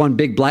was this one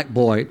big black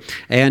boy,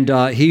 and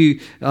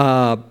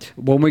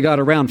when we got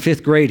around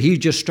 5th grade, he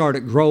just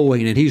started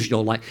growing, and he's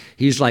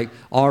like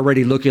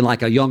already looking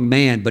like a young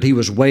man, but he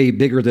was way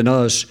bigger than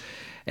us.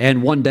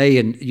 And one day,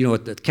 at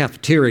the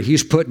cafeteria,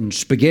 he's putting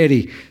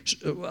spaghetti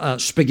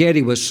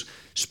with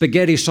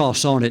spaghetti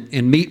sauce on it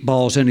and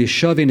meatballs, and he's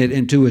shoving it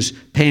into his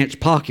pants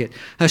pocket.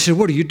 I said,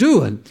 "What are you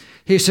doing?"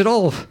 He said,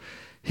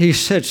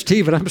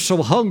 "Stephen, I'm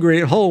so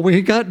hungry at home. We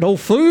ain't got no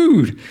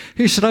food."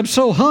 He said, "I'm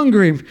so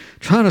hungry. I'm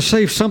trying to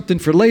save something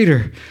for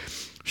later."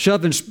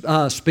 Shoving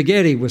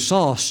spaghetti with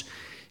sauce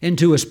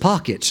into his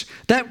pockets.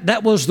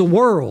 That was the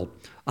world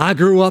I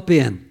grew up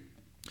in.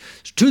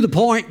 To the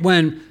point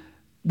when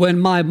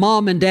my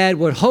mom and dad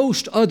would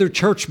host other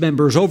church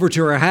members over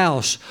to our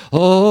house,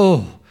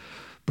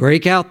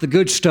 break out the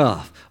good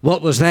stuff.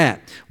 What was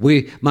that?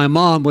 My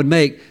mom would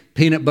make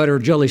peanut butter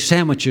jelly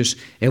sandwiches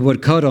and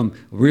would cut them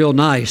real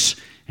nice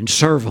and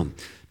serve them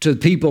to the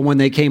people when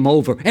they came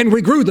over. And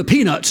we grew the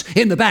peanuts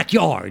in the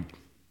backyard.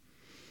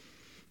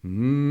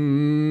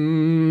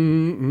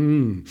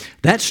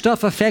 That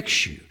stuff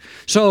affects you.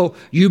 So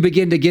you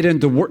begin to get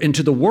into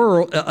the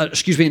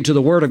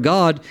Word of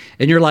God,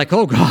 and you're like,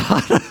 "Oh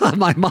God,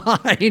 my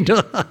mind."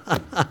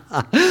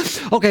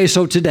 Okay,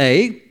 so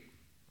today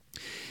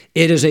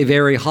it is a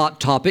very hot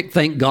topic.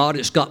 Thank God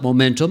it's got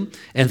momentum,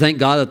 and thank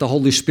God that the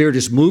Holy Spirit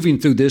is moving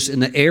through this in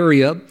the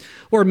area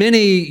where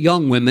many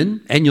young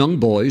women and young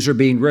boys are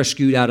being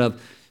rescued out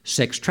of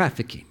sex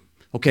trafficking.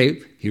 Okay,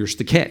 here's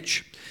the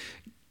catch.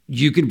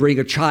 You can bring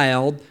a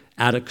child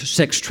out of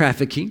sex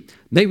trafficking.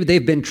 Maybe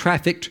they've been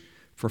trafficked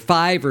for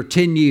 5 or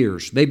 10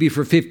 years, maybe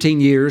for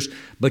 15 years,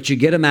 but you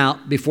get them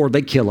out before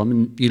they kill them,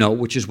 and,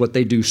 which is what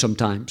they do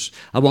sometimes.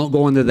 I won't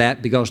go into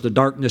that because the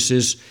darkness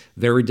is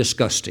very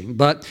disgusting.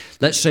 But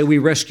let's say we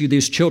rescue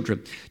these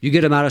children. You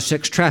get them out of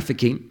sex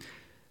trafficking,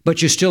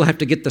 but you still have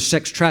to get the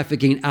sex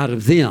trafficking out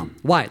of them.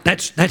 Why?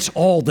 That's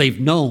all they've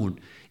known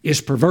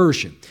is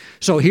perversion.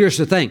 So here's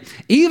the thing.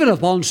 Even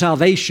upon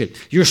salvation,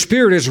 your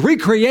spirit is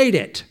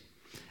recreated.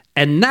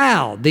 And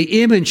now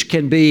the image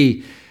can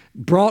be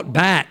brought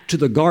back to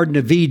the Garden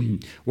of Eden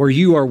where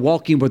you are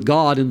walking with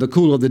God in the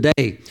cool of the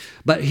day.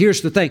 But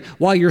here's the thing.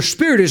 While your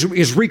spirit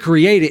is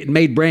recreated and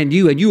made brand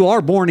new and you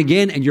are born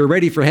again and you're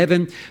ready for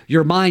heaven,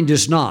 your mind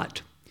is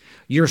not.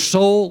 Your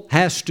soul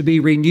has to be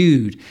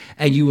renewed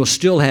and you will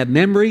still have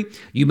memory.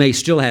 You may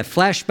still have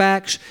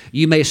flashbacks.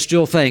 You may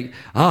still think,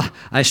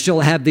 I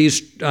still have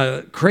these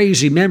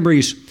crazy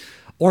memories.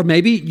 Or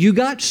maybe you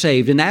got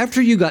saved, and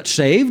after you got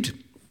saved,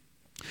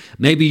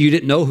 maybe you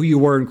didn't know who you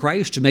were in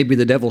Christ, and maybe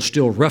the devil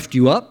still roughed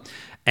you up.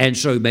 And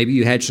so maybe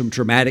you had some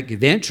traumatic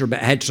events or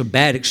had some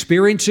bad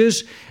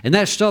experiences, and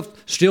that stuff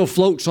still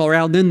floats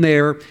around in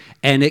there,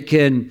 and it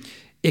can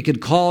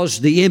cause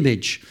the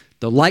image,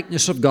 the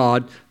likeness of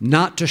God,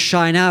 not to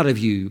shine out of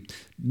you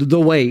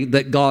the way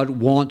that God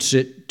wants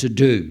it to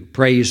do.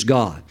 Praise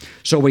God.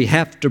 So we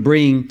have to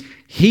bring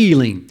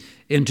healing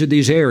into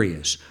these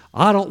areas.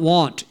 I don't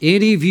want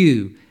any of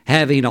you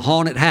having a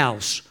haunted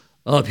house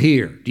up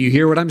here. Do you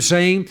hear what I'm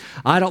saying?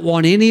 I don't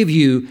want any of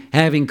you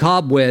having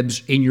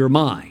cobwebs in your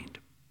mind.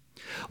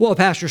 Well,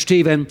 Pastor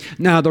Stephen,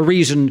 now the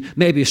reason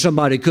maybe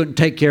somebody couldn't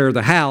take care of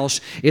the house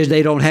is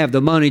they don't have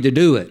the money to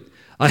do it.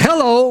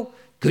 Hello,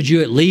 could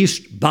you at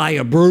least buy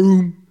a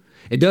broom?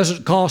 It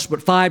doesn't cost but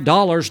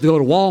 $5 to go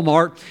to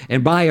Walmart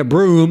and buy a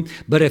broom,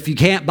 but if you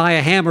can't buy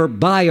a hammer,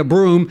 buy a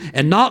broom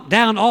and knock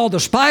down all the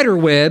spider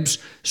webs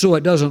so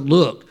it doesn't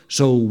look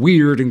so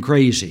weird and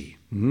crazy.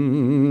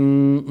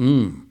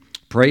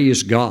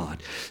 Praise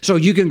God. So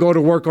you can go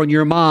to work on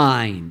your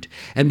mind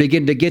and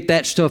begin to get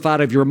that stuff out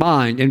of your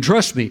mind. And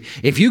trust me,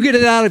 if you get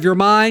it out of your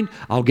mind,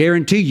 I'll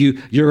guarantee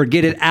you, you're going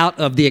to get it out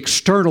of the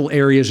external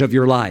areas of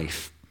your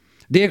life.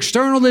 The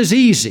external is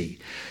easy.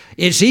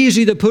 It's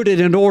easy to put it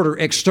in order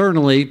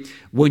externally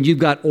when you've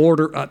got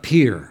order up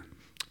here.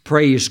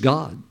 Praise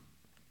God.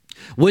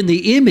 When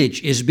the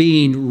image is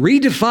being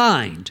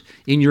redefined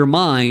in your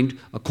mind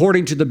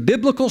according to the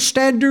biblical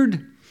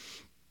standard,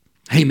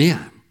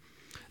 amen,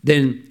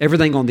 then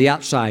everything on the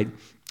outside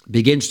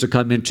begins to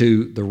come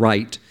into the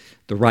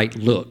right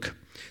look.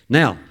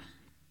 Now,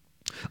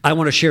 I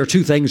want to share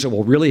two things that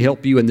will really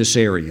help you in this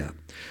area.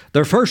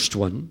 The first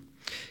one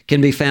can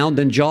be found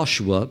in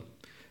Joshua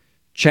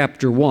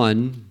chapter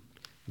 1,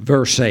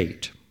 verse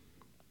 8.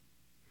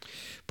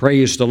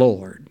 Praise the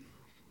Lord.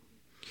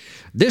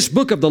 This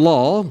book of the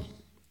law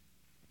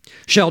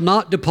shall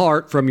not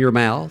depart from your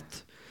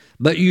mouth,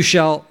 but you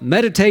shall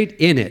meditate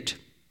in it.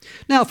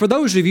 Now, for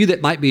those of you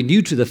that might be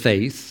new to the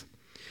faith,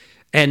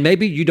 and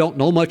maybe you don't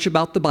know much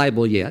about the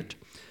Bible yet,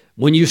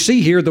 when you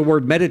see here the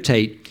word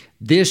meditate,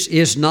 this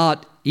is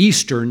not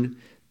Eastern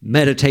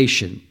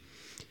meditation.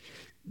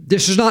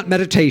 This is not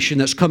meditation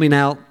that's coming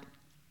out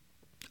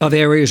of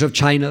areas of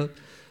China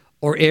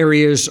or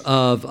areas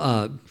of,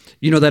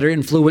 that are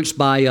influenced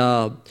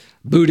by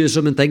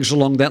Buddhism and things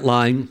along that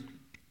line.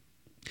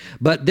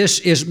 But this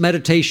is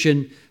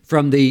meditation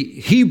from the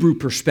Hebrew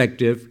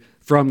perspective,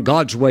 from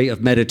God's way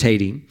of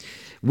meditating,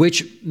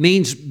 which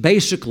means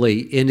basically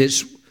in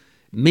its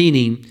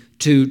meaning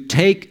to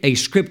take a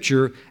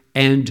scripture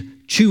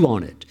and chew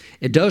on it.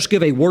 It does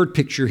give a word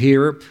picture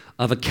here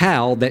of a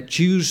cow that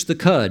chews the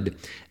cud,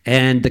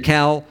 and the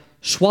cow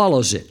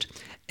swallows it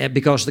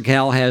because the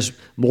cow has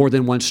more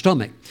than one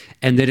stomach.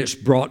 And then it's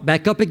brought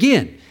back up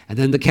again, and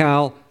then the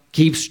cow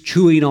keeps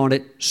chewing on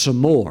it some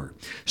more.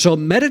 So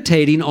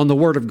meditating on the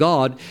Word of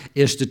God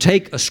is to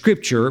take a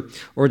scripture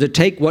or to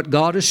take what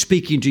God is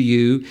speaking to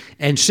you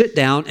and sit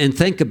down and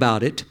think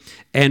about it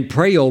and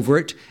pray over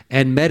it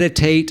and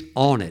meditate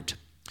on it.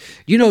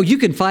 You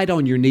can fight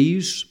on your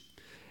knees,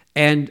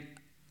 and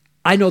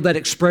I know that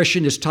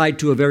expression is tied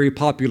to a very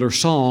popular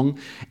song,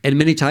 and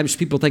many times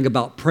people think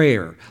about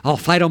prayer. I'll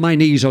fight on my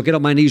knees, I'll get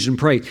on my knees and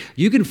pray.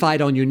 You can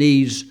fight on your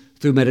knees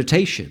through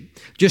meditation.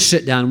 Just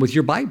sit down with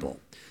your Bible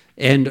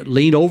and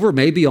lean over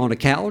maybe on a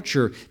couch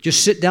or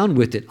just sit down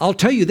with it. I'll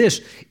tell you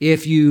this,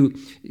 if you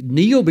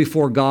kneel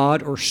before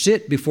God or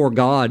sit before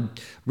God,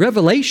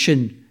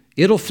 revelation,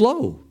 it'll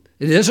flow.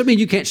 It doesn't mean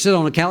you can't sit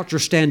on a couch or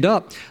stand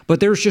up, but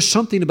there's just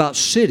something about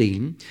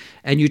sitting,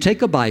 and you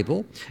take a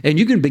Bible and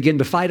you can begin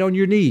to fight on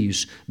your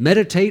knees,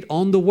 meditate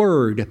on the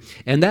Word,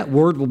 and that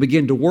Word will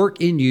begin to work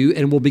in you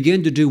and will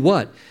begin to do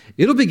what?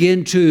 It'll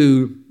begin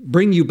to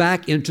bring you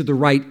back into the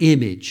right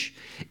image.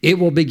 It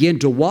will begin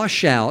to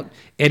wash out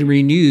and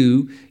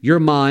renew your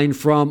mind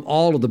from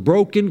all of the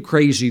broken,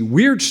 crazy,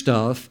 weird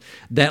stuff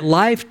that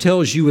life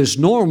tells you is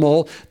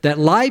normal, that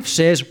life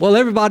says, well,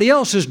 everybody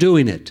else is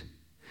doing it.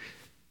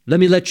 Let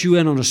me let you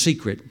in on a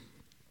secret.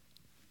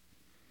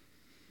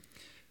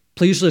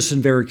 Please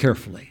listen very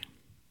carefully.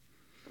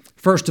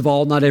 First of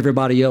all, not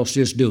everybody else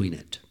is doing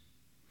it.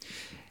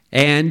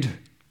 And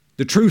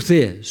The truth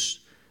is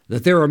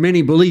that there are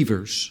many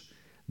believers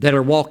that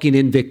are walking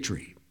in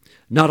victory.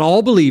 Not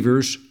all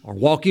believers are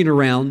walking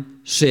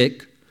around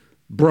sick,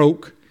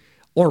 broke,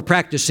 or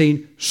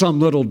practicing some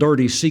little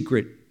dirty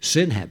secret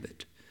sin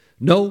habit.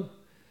 No,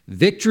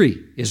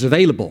 victory is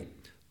available.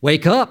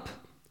 Wake up.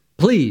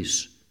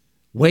 Please,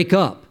 wake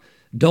up.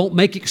 Don't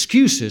make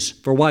excuses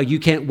for why you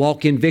can't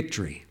walk in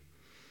victory.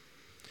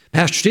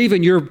 Pastor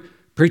Stephen, you're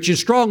preaching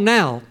strong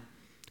now.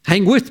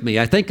 Hang with me.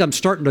 I think I'm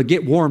starting to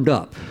get warmed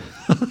up.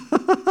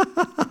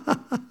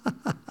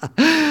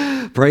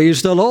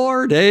 Praise the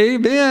Lord.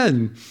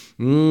 Amen.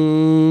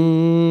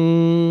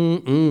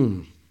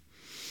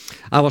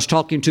 I was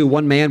talking to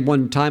one man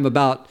one time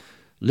about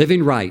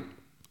living right.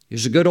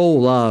 He's a good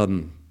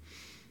old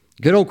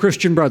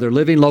Christian brother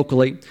living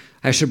locally.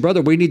 I said,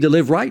 brother, we need to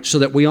live right so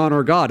that we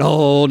honor God.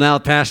 Oh, now,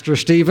 Pastor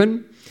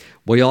Stephen,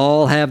 we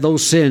all have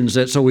those sins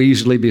that so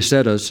easily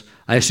beset us.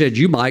 I said,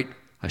 you might.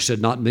 I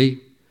said, not me.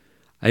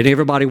 Ain't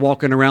everybody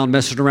walking around,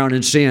 messing around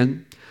in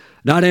sin.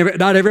 Not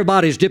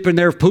everybody's dipping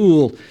their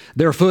foot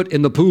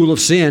in the pool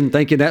of sin,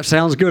 thinking that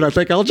sounds good. I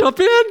think I'll jump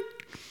in.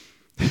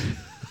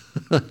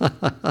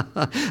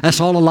 That's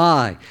all a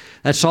lie.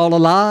 That's all a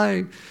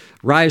lie.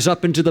 Rise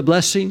up into the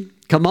blessing.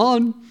 Come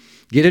on.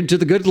 Get into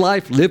the good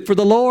life. Live for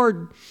the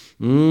Lord.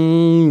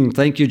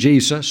 Thank you,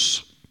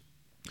 Jesus.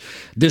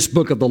 This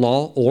book of the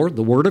law, or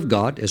the word of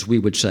God, as we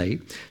would say,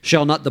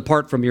 shall not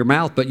depart from your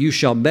mouth, but you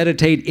shall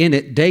meditate in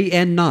it day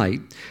and night,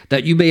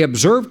 that you may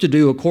observe to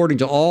do according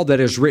to all that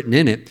is written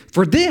in it.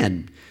 For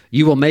then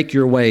you will make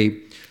your way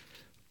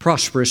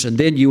prosperous, and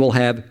then you will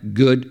have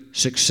good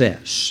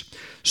success.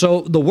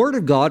 So the word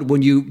of God,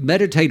 when you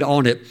meditate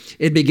on it,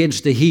 it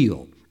begins to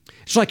heal.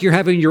 It's like you're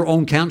having your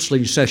own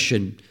counseling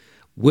session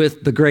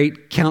with the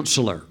great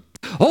counselor.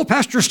 Oh,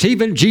 Pastor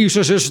Stephen,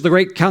 Jesus is the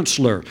great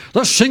counselor.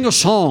 Let's sing a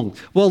song.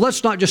 Well,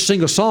 let's not just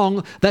sing a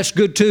song. That's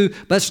good too.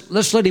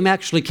 Let's let him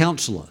actually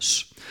counsel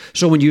us.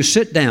 So when you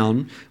sit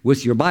down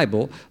with your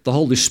Bible, the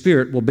Holy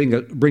Spirit will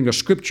bring a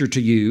scripture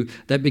to you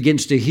that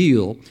begins to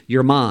heal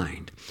your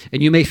mind.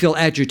 And you may feel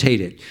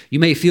agitated. You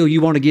may feel you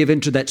want to give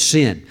into that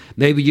sin.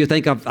 Maybe you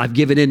think I've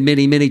given in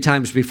many, many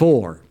times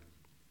before.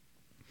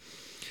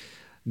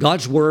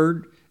 God's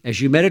word,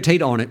 as you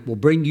meditate on it, will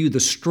bring you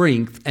the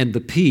strength and the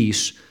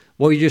peace.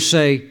 Well, you just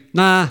say,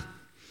 nah,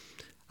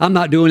 I'm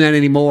not doing that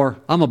anymore.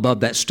 I'm above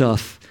that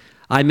stuff.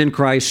 I'm in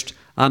Christ.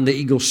 I'm the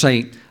eagle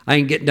saint. I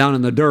ain't getting down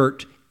in the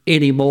dirt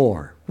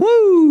anymore.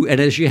 Woo! And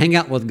as you hang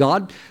out with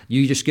God,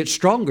 you just get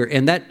stronger.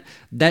 And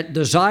that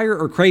desire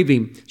or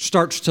craving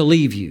starts to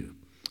leave you.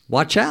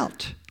 Watch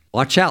out.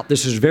 Watch out.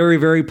 This is very,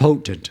 very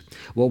potent,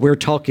 what we're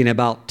talking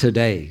about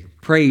today.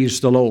 Praise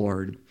the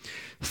Lord.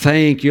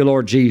 Thank you,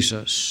 Lord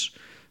Jesus.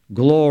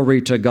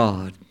 Glory to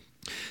God.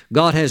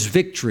 God has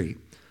victory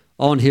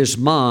on his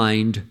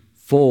mind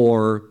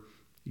for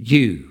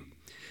you.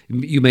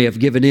 You may have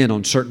given in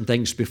on certain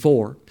things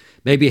before.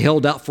 Maybe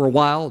held out for a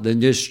while,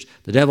 then just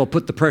the devil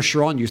put the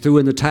pressure on, you threw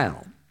in the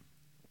towel.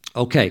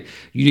 Okay,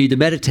 you need to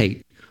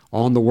meditate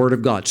on the Word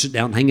of God. Sit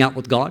down, hang out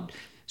with God,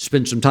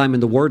 spend some time in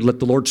the Word, let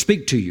the Lord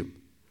speak to you.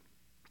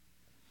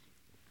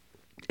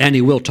 And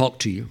he will talk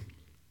to you.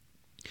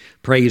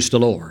 Praise the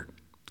Lord.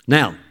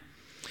 Now,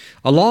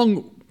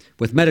 along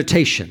with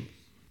meditation,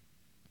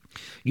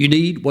 you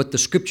need what the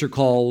Scripture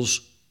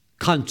calls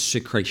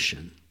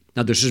consecration.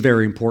 Now, this is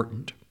very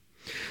important.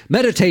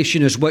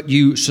 Meditation is what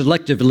you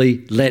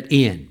selectively let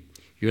in.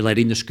 You're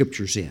letting the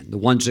Scriptures in, the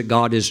ones that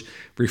God is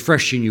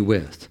refreshing you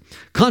with.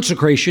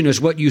 Consecration is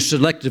what you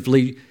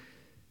selectively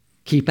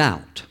keep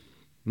out.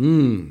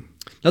 Now,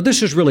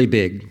 this is really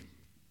big.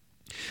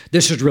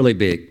 This is really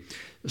big.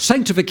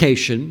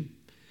 Sanctification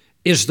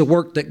is the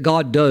work that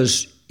God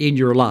does in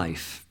your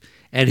life,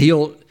 and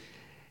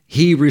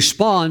He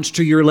responds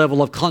to your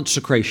level of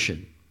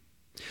consecration.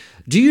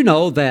 Do you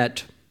know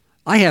that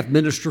I have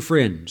minister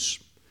friends?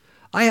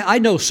 I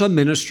know some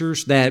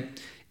ministers that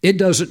it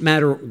doesn't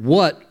matter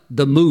what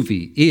the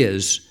movie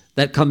is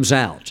that comes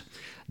out.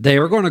 They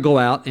are going to go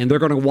out and they're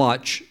going to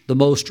watch the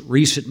most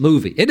recent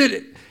movie.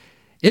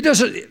 It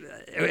doesn't,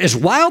 as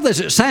wild as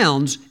it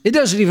sounds, it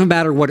doesn't even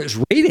matter what it's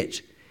rated.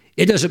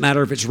 It doesn't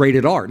matter if it's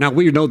rated R. Now,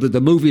 we know that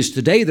the movies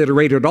today that are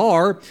rated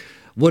R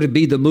would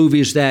be the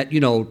movies that,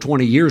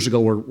 20 years ago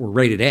were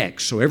rated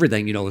X. So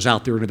everything, is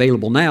out there and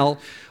available now.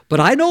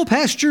 But I know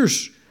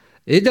pastors,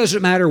 it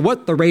doesn't matter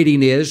what the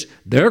rating is.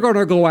 They're going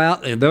to go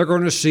out and they're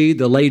going to see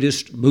the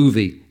latest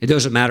movie. It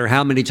doesn't matter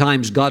how many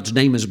times God's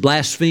name is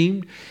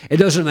blasphemed. It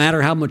doesn't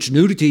matter how much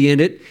nudity in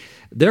it.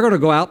 They're going to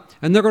go out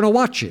and they're going to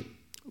watch it.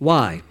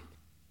 Why?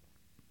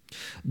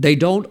 They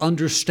don't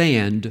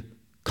understand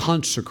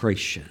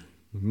consecration.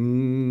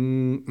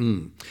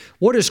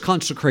 What is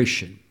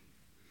consecration?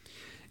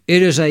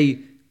 It is a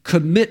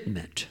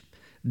commitment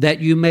that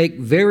you make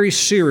very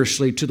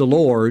seriously to the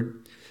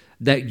Lord,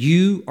 that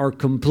you are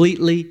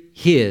completely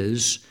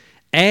His,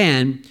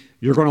 and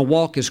you're going to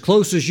walk as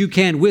close as you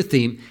can with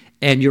Him.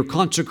 And your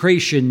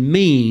consecration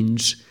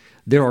means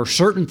there are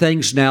certain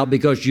things now,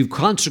 because you've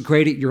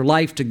consecrated your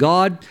life to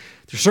God,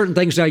 there's certain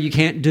things now you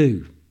can't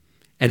do.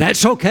 And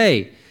that's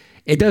okay.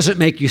 It doesn't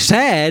make you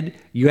sad.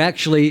 You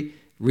actually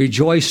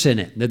rejoice in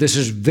it. Now, this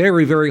is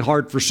very, very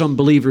hard for some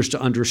believers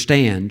to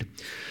understand.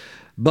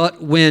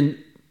 But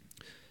when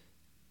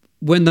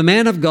the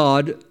man of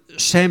God,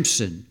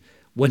 Samson,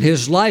 when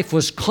his life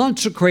was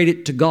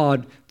consecrated to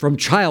God from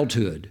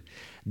childhood,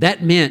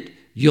 that meant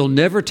you'll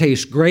never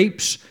taste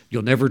grapes,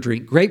 you'll never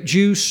drink grape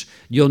juice,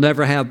 you'll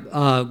never have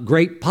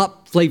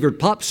flavored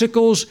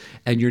popsicles,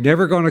 and you're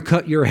never going to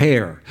cut your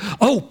hair.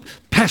 Oh,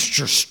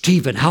 Pastor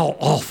Stephen, how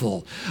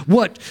awful.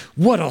 What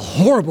a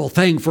horrible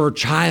thing for a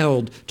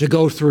child to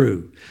go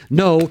through.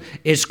 No,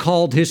 it's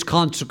called his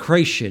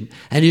consecration,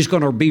 and he's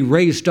going to be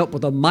raised up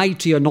with a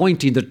mighty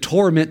anointing to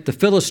torment the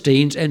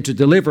Philistines and to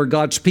deliver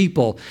God's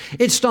people.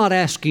 It's not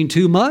asking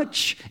too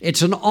much.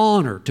 It's an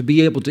honor to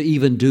be able to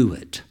even do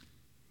it.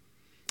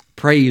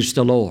 Praise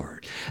the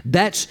Lord.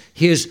 That's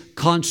his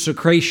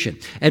consecration.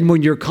 And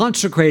when you're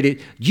consecrated,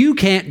 you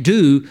can't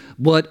do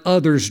what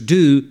others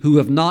do who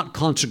have not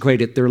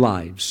consecrated their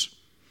lives.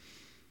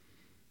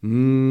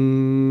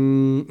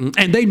 And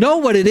they know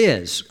what it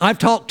is. I've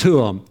talked to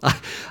them.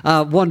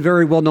 One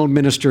very well-known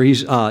minister,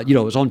 he's is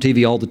on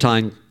TV all the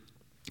time.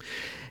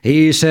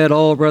 He said,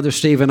 "Oh, Brother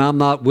Stephen, I'm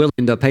not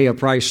willing to pay a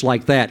price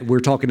like that." We're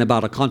talking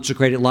about a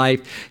consecrated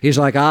life. He's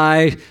like,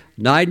 I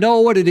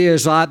know what it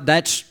is.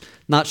 That's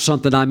not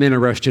something I'm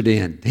interested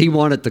in. He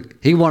wanted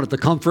the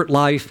comfort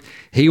life.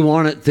 He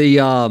wanted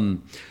the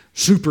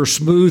super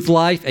smooth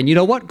life. And you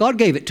know what? God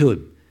gave it to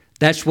him.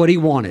 That's what he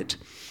wanted.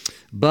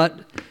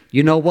 But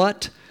you know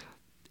what?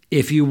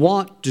 If you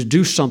want to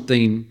do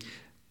something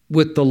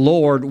with the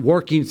Lord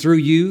working through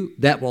you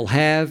that will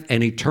have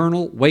an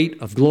eternal weight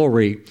of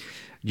glory,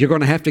 you're going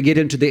to have to get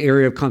into the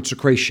area of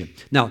consecration.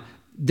 Now,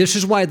 this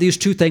is why these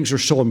two things are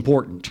so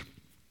important.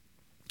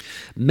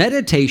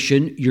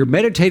 Meditation, you're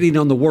meditating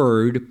on the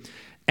Word,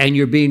 and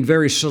you're being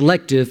very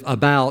selective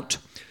about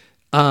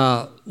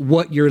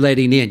what you're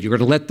letting in. You're going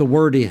to let the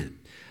Word in.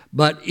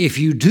 But if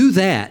you do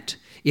that,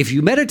 if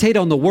you meditate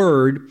on the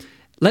Word,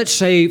 let's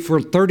say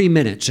for 30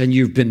 minutes, and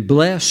you've been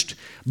blessed,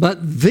 but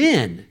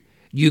then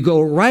you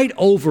go right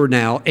over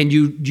now and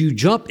you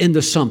jump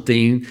into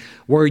something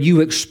where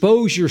you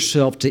expose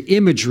yourself to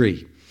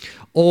imagery,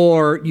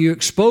 or you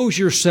expose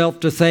yourself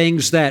to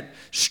things that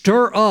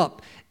stir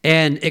up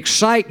and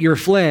excite your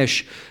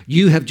flesh,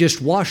 you have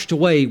just washed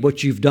away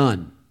what you've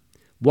done.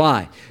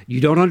 Why? You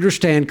don't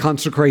understand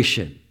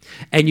consecration.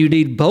 And you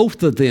need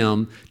both of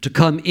them to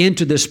come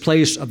into this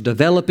place of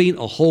developing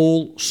a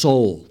whole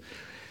soul.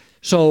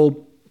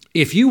 So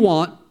if you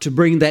want to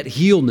bring that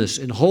wholeness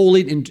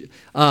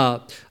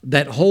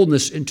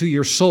into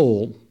your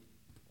soul,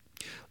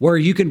 where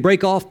you can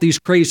break off these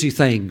crazy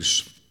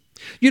things.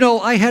 You know,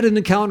 I had an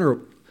encounter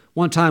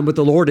one time with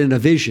the Lord in a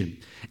vision,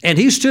 and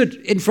he stood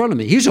in front of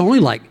me. He's only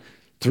like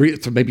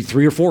maybe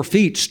 3 or 4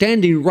 feet,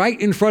 standing right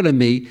in front of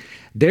me.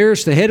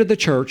 There's the head of the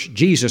church,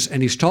 Jesus,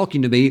 and he's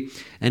talking to me,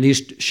 and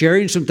he's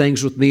sharing some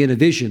things with me in a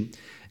vision.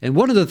 And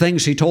one of the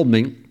things he told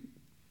me,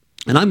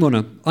 and I'm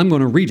going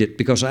to read it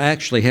because I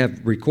actually have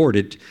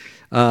recorded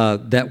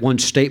that one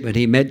statement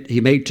he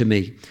made to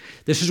me.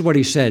 This is what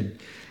he said.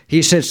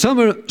 He said, some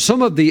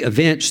of the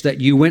events that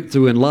you went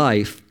through in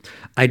life,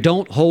 I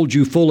don't hold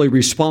you fully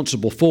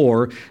responsible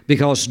for,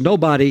 because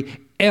nobody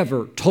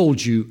ever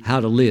told you how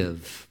to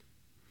live.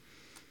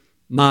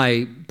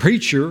 My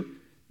preacher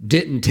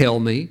didn't tell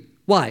me.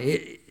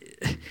 Why?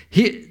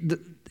 He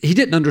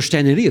didn't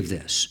understand any of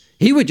this.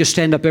 He would just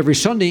stand up every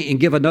Sunday and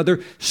give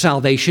another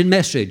salvation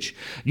message.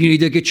 You need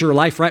to get your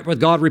life right with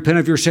God, repent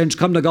of your sins,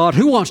 come to God.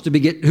 Who wants to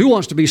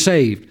be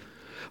saved?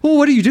 Well,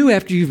 what do you do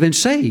after you've been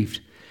saved?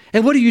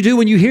 And what do you do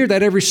when you hear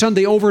that every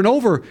Sunday over and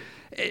over?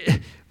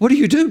 What do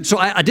you do? So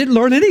I didn't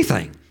learn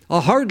anything. I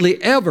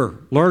hardly ever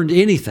learned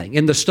anything.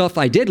 And the stuff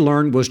I did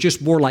learn was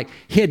just more like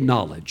head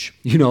knowledge.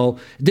 You know,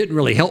 it didn't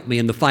really help me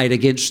in the fight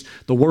against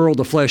the world,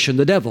 the flesh, and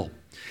the devil.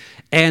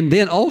 And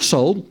then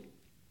also,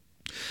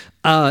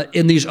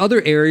 in these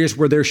other areas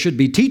where there should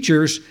be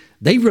teachers,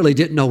 they really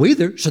didn't know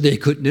either, so they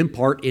couldn't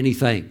impart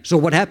anything. So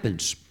what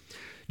happens?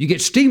 You get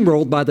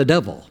steamrolled by the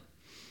devil.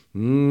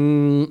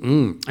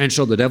 And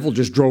so the devil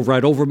just drove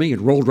right over me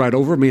and rolled right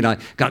over me, and I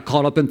got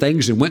caught up in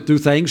things and went through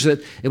things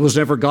that it was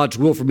never God's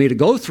will for me to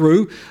go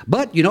through.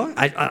 But, you know,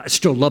 I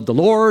still loved the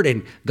Lord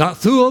and got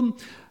through them.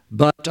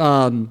 But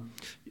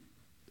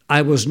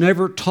I was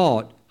never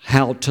taught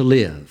how to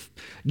live.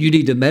 You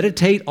need to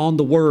meditate on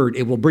the Word.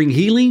 It will bring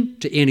healing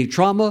to any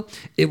trauma.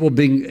 It will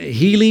bring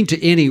healing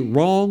to any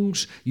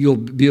wrongs. You'll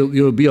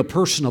be a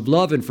person of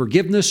love and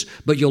forgiveness,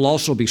 but you'll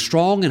also be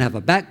strong and have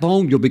a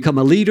backbone. You'll become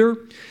a leader.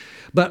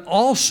 But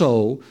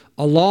also,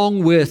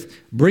 along with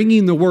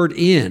bringing the Word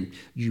in,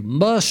 you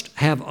must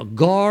have a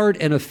guard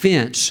and a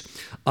fence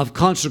of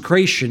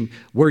consecration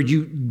where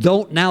you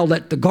don't now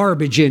let the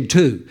garbage in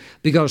too,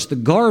 because the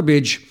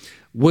garbage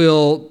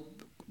will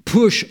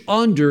push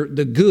under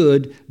the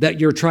good that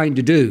you're trying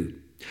to do.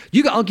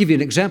 I'll give you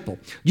an example.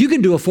 You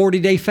can do a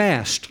 40-day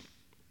fast.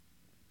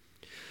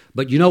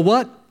 But you know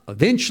what?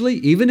 Eventually,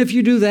 even if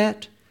you do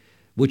that,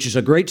 which is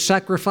a great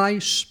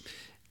sacrifice,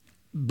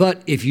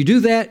 but if you do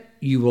that,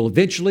 you will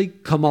eventually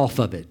come off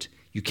of it.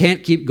 You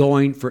can't keep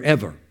going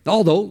forever.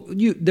 Although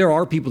there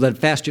are people that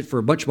fasted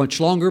for much, much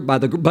longer,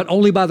 but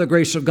only by the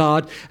grace of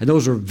God, and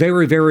those are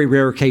very, very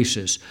rare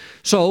cases.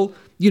 So,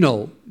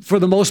 for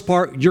the most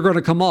part, you're going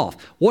to come off.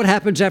 What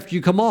happens after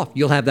you come off?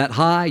 You'll have that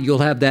high, you'll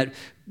have that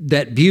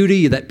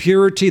beauty, that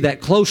purity, that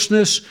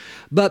closeness.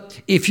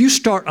 But if you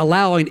start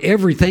allowing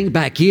everything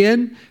back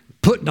in,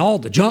 putting all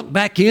the junk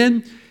back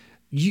in,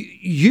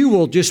 you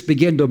will just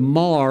begin to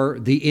mar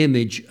the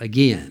image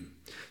again.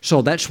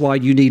 So that's why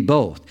you need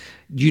both.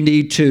 You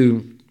need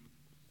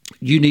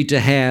to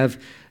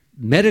have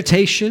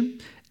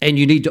meditation, and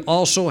you need to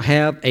also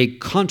have a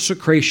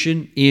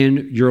consecration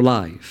in your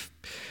life.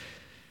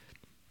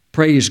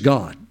 Praise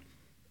God.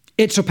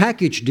 It's a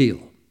package deal.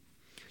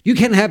 You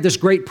can have this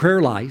great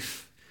prayer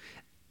life,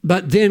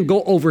 but then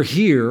go over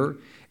here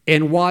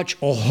and watch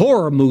a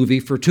horror movie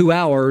for 2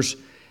 hours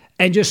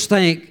and just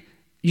think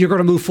you're going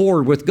to move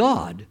forward with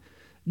God.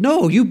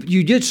 No,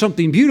 you did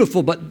something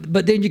beautiful,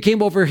 but then you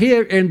came over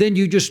here and then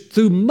you just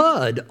threw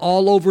mud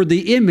all over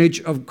the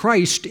image of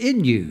Christ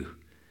in you.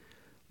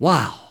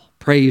 Wow,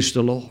 praise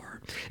the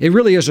Lord. It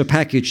really is a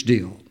package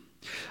deal.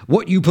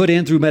 What you put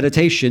in through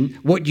meditation,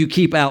 what you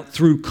keep out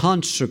through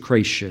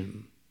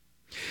consecration.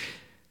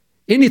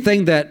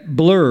 Anything that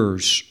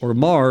blurs or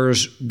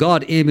mars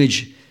God's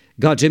image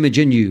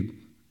in you,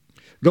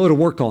 go to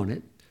work on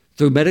it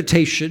through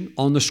meditation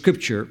on the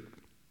Scripture,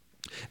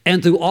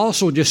 and through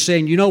also just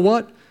saying, you know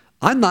what?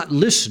 I'm not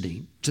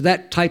listening to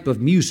that type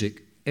of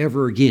music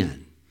ever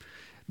again.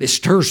 It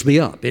stirs me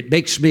up. It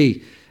makes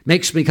me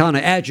kind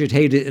of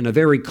agitated in a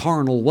very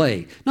carnal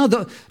way. No,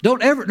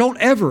 don't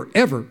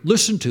ever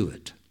listen to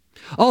it.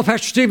 Oh,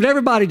 Pastor Stephen,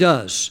 everybody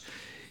does.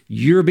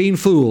 You're being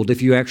fooled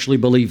if you actually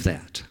believe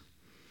that.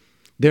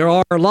 There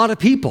are a lot of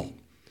people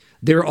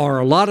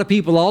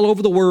all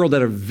over the world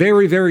that are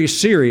very, very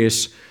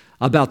serious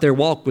about their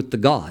walk with the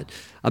God,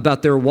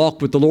 about their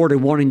walk with the Lord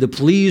and wanting to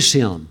please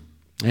Him.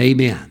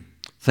 Amen.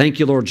 Thank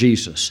you, Lord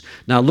Jesus.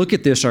 Now look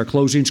at this, our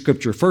closing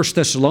scripture, 1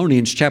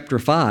 Thessalonians chapter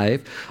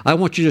 5. I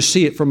want you to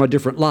see it from a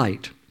different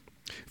light.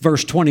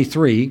 Verse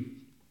 23,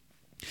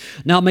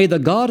 now may the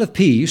God of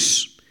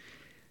peace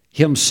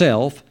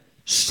Himself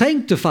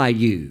sanctify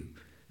you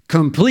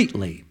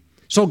completely.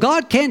 So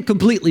God can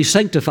completely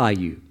sanctify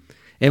you.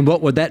 And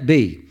what would that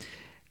be?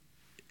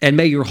 And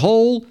may your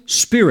whole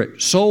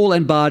spirit, soul,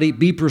 and body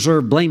be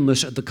preserved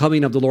blameless at the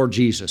coming of the Lord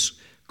Jesus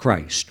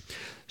Christ.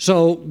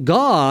 So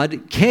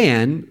God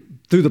can,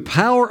 through the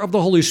power of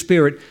the Holy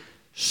Spirit,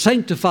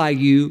 sanctify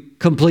you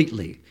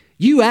completely.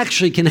 You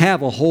actually can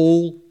have a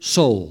whole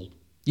soul.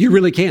 You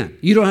really can.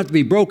 You don't have to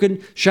be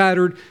broken,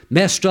 shattered,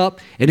 messed up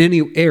in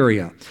any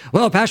area.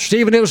 Well, Pastor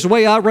Stephen, it was the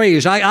way I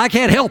raised. I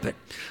can't help it.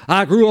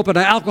 I grew up in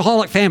an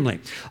alcoholic family.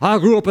 I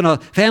grew up in a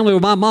family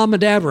where my mom and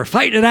dad were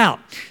fighting it out.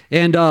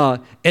 And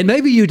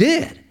maybe you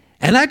did.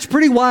 And that's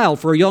pretty wild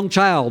for a young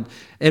child,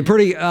 and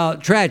pretty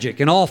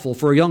tragic and awful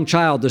for a young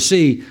child to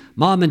see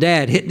mom and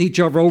dad hitting each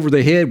other over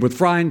the head with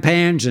frying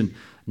pans and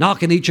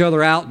knocking each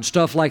other out and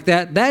stuff like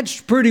that. That's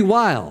pretty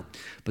wild.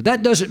 But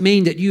that doesn't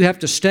mean that you have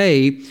to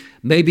stay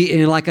maybe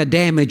in like a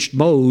damaged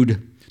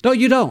mode. No,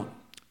 you don't.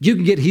 You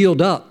can get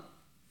healed up.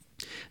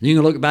 And you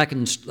can look back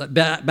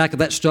at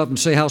that stuff and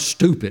say, how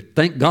stupid.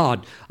 Thank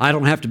God I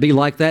don't have to be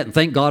like that. And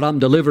thank God I'm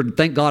delivered.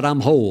 Thank God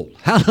I'm whole.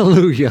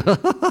 Hallelujah.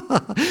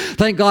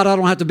 Thank God I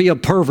don't have to be a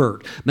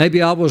pervert.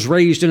 Maybe I was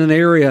raised in an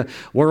area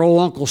where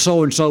old Uncle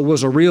so-and-so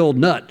was a real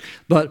nut,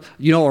 but,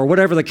 or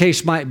whatever the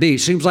case might be.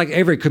 Seems like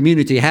every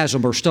community has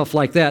them or stuff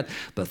like that.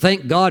 But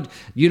thank God,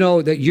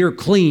 that you're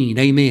clean.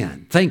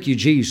 Amen. Thank you,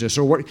 Jesus.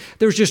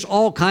 There's just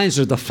all kinds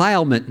of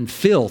defilement and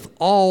filth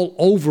all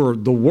over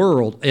the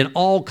world in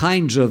all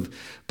kinds of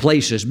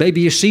places.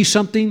 Maybe you see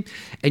something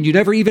and you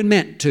never even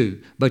meant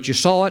to, but you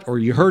saw it or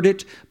you heard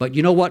it. But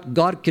you know what?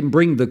 God can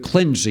bring the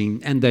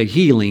cleansing and the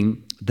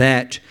healing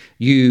that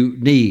you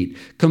need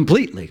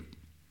completely.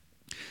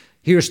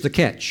 Here's the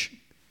catch.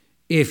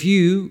 If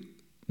you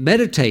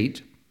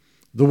meditate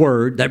the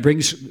Word, that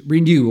brings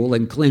renewal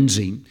and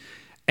cleansing,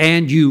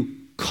 and you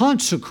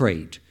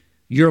consecrate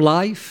your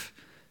life,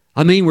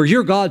 where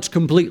you're God's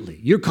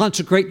completely. You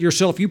consecrate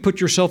yourself. You put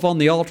yourself on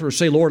the altar and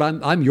say, Lord,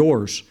 I'm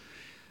yours.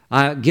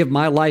 I give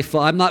my life.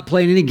 I'm not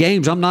playing any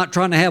games. I'm not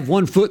trying to have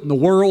one foot in the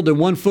world and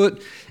one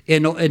foot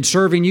in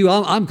serving you.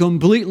 I'm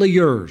completely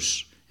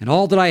yours. And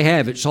all that I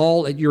have, it's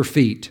all at your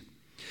feet.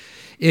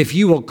 If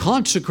you will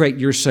consecrate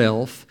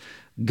yourself,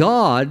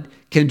 God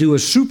can do a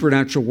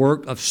supernatural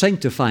work of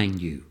sanctifying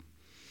you.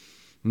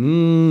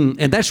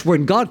 And that's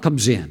when God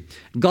comes in.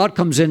 God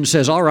comes in and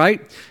says, all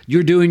right,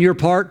 you're doing your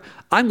part.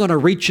 I'm going to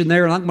reach in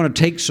there and I'm going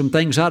to take some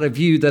things out of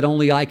you that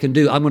only I can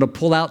do. I'm going to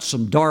pull out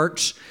some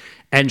darts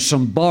and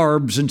some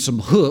barbs and some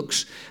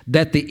hooks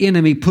that the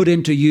enemy put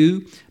into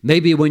you,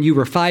 maybe when you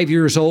were 5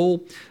 years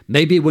old,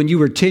 maybe when you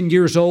were 10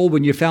 years old,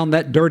 when you found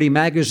that dirty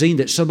magazine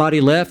that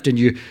somebody left and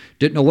you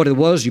didn't know what it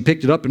was. You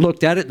picked it up and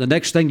looked at it. And the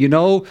next thing you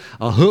know,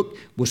 a hook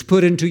was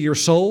put into your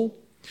soul.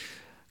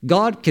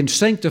 God can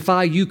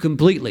sanctify you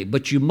completely,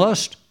 but you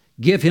must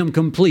give Him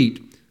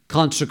complete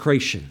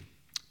consecration.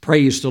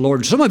 Praise the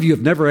Lord. Some of you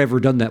have never ever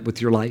done that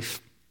with your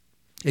life.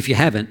 If you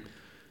haven't,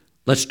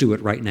 let's do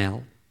it right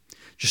now.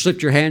 Just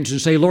lift your hands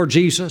and say, Lord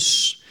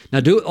Jesus. Now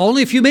do it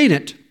only if you mean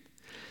it.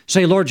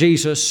 Say, Lord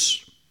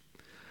Jesus,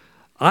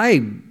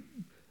 I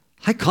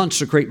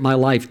consecrate my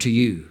life to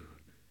you.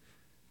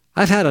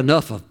 I've had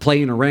enough of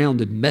playing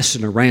around and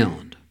messing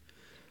around.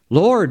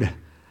 Lord,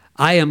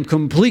 I am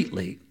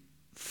completely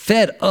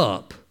fed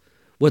up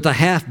with a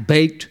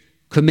half-baked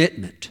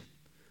commitment.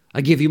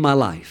 I give you my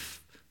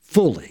life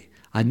fully.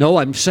 I know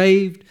I'm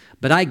saved,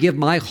 but I give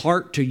my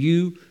heart to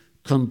you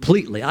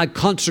completely. I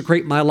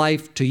consecrate my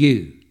life to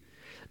you.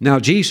 Now,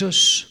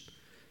 Jesus,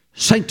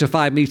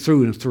 sanctify me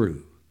through and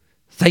through.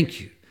 Thank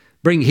you.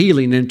 Bring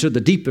healing into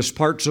the deepest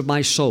parts of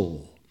my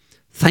soul.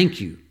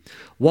 Thank you.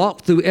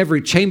 Walk through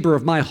every chamber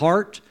of my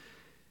heart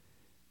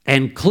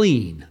and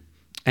clean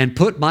and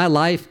put my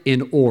life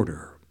in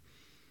order.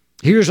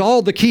 Here's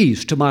all the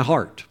keys to my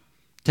heart.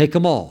 Take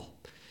them all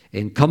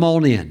and come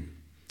on in.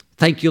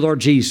 Thank you, Lord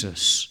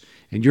Jesus.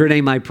 In your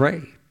name I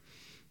pray.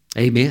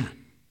 Amen.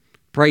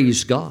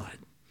 Praise God.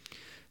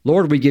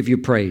 Lord, we give you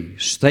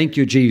praise. Thank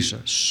you,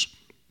 Jesus.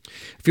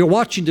 If you're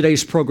watching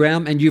today's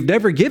program and you've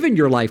never given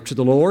your life to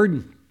the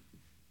Lord,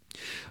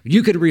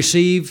 you can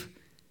receive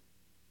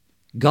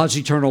God's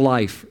eternal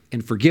life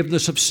and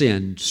forgiveness of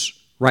sins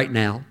right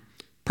now.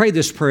 Pray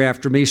this prayer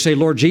after me. Say,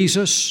 Lord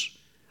Jesus,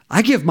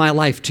 I give my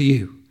life to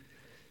you.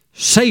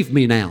 Save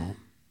me now.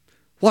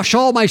 Wash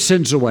all my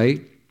sins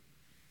away.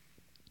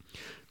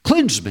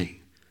 Cleanse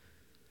me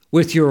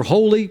with your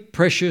holy,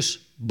 precious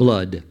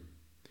blood.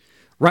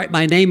 Write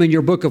my name in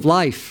your book of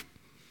life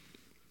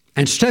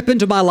and step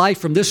into my life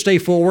from this day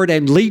forward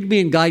and lead me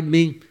and guide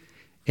me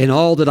in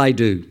all that I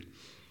do.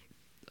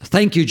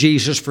 Thank you,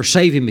 Jesus, for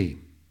saving me.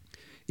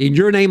 In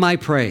your name I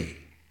pray.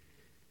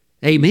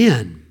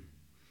 Amen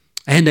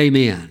and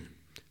amen.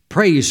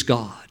 Praise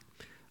God.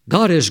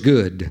 God is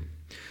good.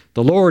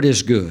 The Lord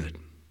is good.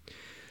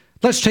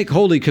 Let's take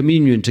Holy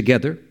Communion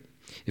together.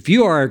 If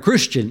you are a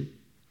Christian,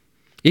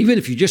 even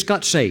if you just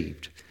got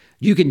saved,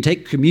 you can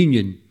take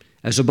communion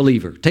as a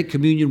believer. Take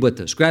communion with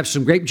us. Grab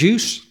some grape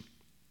juice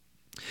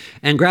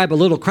and grab a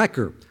little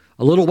cracker,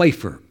 a little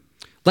wafer.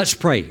 Let's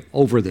pray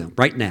over them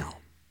right now.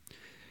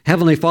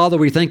 Heavenly Father,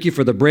 we thank you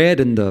for the bread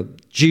and the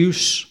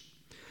juice.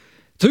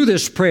 Through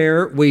this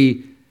prayer,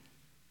 we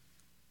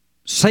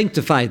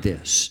sanctify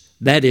this.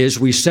 That is,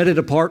 we set it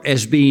apart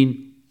as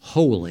being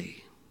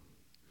holy.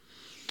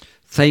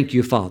 Thank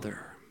you,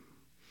 Father.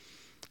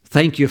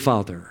 Thank you,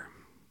 Father.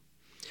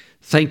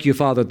 Thank you,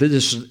 Father.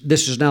 This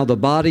is now the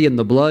body and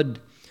the blood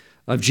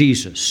of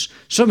Jesus.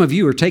 Some of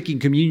you are taking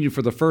communion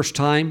for the first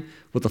time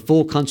with a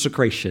full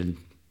consecration.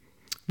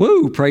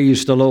 Woo,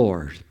 praise the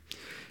Lord.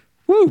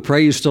 Woo,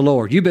 praise the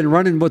Lord. You've been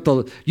running with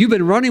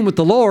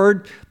the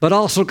Lord, but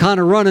also kind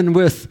of running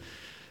with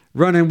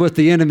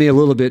the enemy a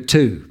little bit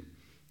too.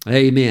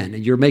 Amen.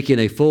 And you're making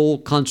a full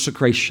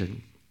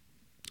consecration.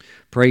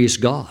 Praise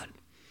God.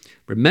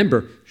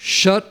 Remember,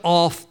 shut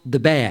off the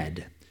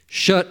bad.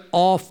 Shut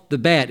off the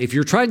bad. If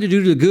you're trying to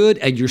do the good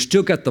and you're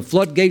still got the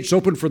floodgates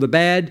open for the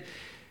bad,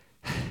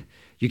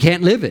 you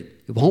can't live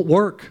it. It won't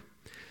work.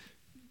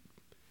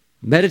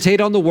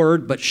 Meditate on the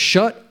word, but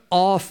shut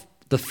off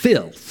the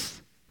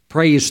filth.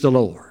 Praise the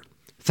Lord.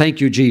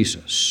 Thank you,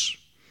 Jesus.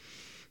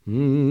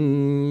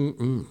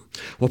 Well,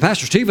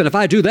 Pastor Stephen, if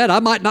I do that, I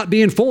might not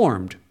be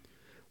informed.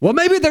 Well,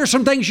 maybe there's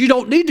some things you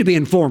don't need to be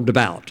informed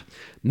about.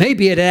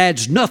 Maybe it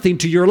adds nothing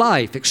to your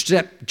life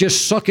except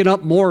just sucking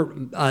up more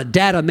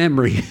data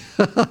memory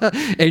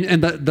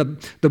and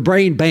the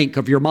brain bank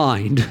of your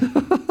mind.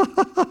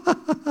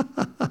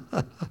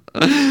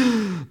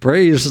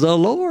 Praise the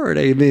Lord.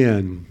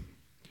 Amen.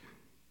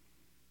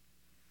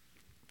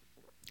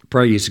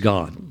 Praise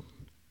God.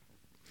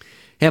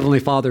 Heavenly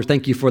Father,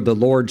 thank you for the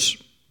Lord's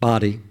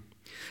body.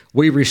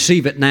 We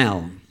receive it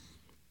now.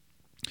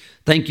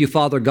 Thank you,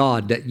 Father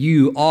God, that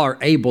you are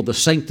able to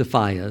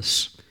sanctify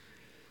us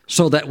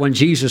so that when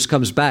Jesus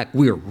comes back,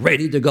 we are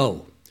ready to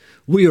go.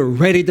 We are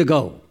ready to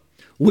go.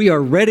 We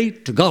are ready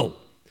to go.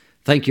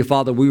 Thank you,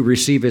 Father, we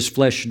receive his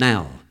flesh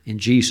now. In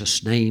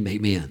Jesus' name,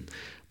 amen.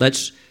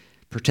 Let's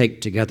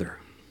partake together.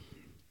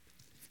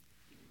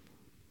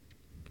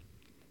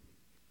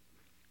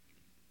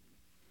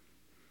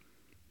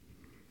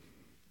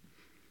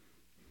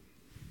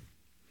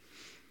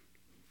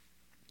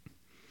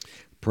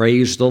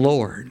 Praise the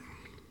Lord.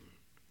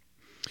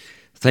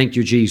 Thank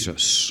you,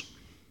 Jesus.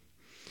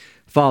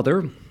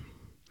 Father,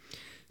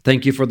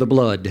 thank you for the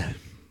blood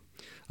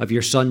of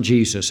your Son,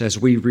 Jesus. As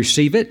we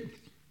receive it,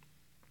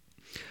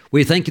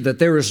 we thank you that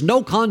there is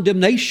no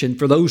condemnation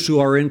for those who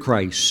are in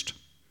Christ.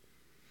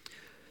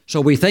 So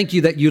we thank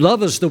you that you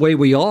love us the way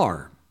we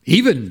are.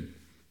 Even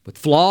with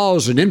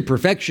flaws and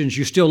imperfections,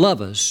 you still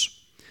love us.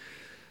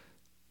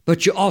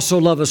 But you also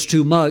love us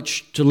too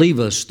much to leave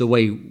us the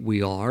way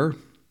we are.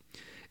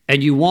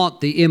 And you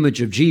want the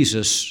image of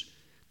Jesus,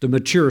 the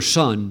mature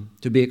Son,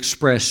 to be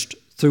expressed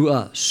through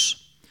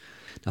us.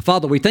 Now,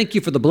 Father, we thank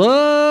you for the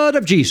blood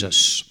of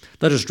Jesus.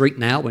 Let us drink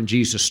now in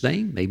Jesus'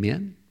 name.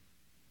 Amen.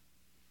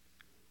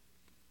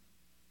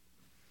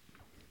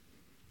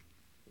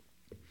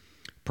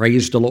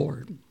 Praise the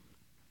Lord.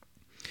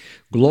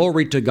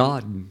 Glory to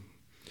God.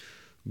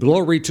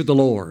 Glory to the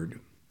Lord.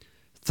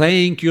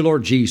 Thank you,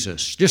 Lord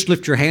Jesus. Just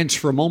lift your hands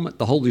for a moment.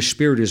 The Holy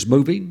Spirit is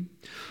moving.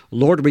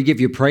 Lord, we give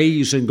you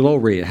praise and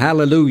glory.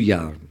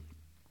 Hallelujah.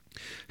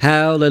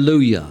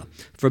 Hallelujah.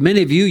 For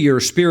many of you, your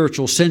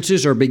spiritual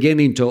senses are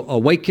beginning to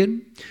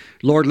awaken.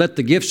 Lord, let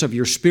the gifts of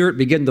your Spirit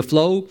begin to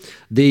flow.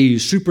 The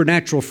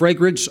supernatural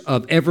fragrance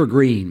of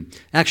evergreen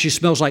actually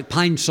smells like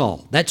pine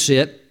sol. That's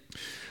it.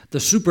 The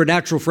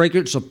supernatural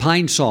fragrance of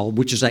pine sol,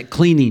 which is that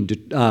cleaning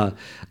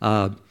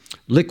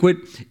liquid,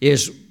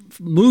 is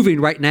moving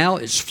right now.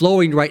 It's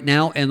flowing right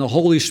now, and the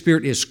Holy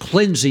Spirit is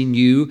cleansing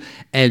you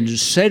and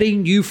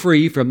setting you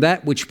free from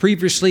that which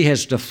previously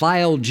has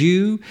defiled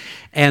you,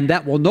 and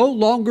that will no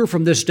longer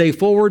from this day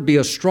forward be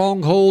a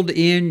stronghold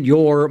in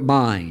your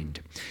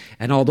mind.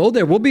 And although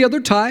there will be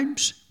other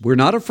times, we're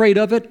not afraid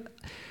of it.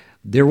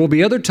 There will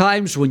be other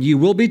times when you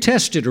will be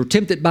tested or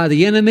tempted by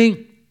the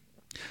enemy.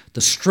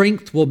 The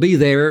strength will be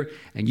there,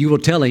 and you will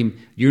tell him,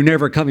 you're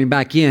never coming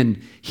back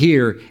in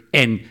here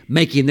and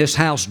making this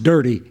house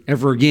dirty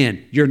ever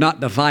again. You're not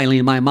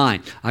defiling my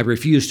mind. I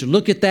refuse to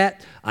look at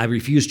that. I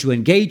refuse to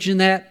engage in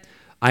that.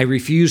 I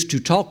refuse to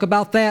talk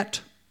about that.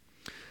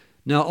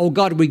 Now, oh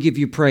God, we give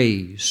you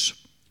praise.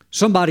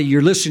 Somebody,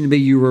 you're listening to me,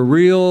 you were a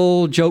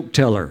real joke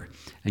teller,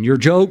 and your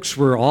jokes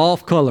were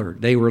off color.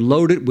 They were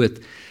loaded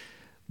with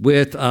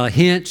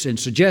hints and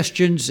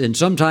suggestions and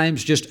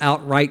sometimes just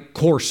outright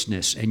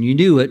coarseness. And you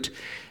knew it,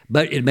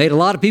 but it made a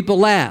lot of people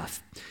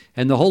laugh.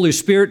 And the Holy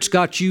Spirit's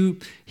got you,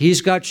 He's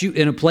got you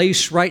in a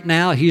place right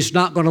now. He's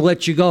not going to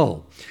let you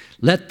go.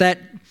 Let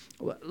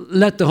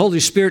the Holy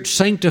Spirit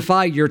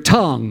sanctify your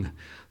tongue.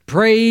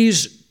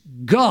 Praise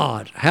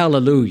God.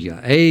 Hallelujah.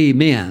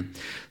 Amen.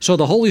 So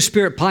the Holy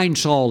Spirit pine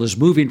sol is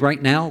moving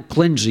right now,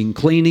 cleansing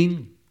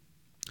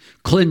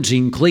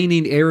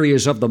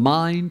areas of the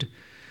mind.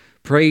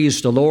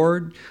 Praise the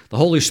Lord. The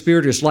Holy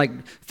Spirit is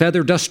like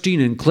feather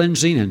dusting and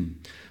cleansing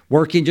and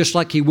working just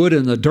like He would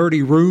in the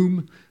dirty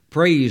room.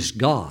 Praise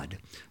God.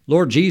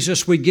 Lord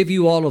Jesus, we give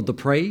you all of the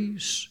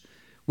praise.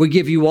 We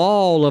give you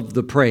all of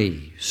the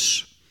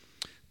praise.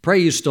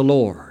 Praise the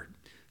Lord.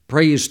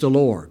 Praise the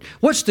Lord.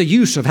 What's the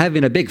use of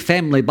having a big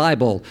family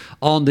Bible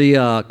on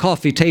the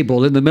coffee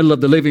table in the middle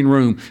of the living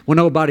room when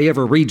nobody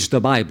ever reads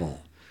the Bible?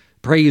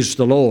 Praise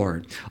the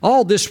Lord.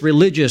 All this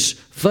religious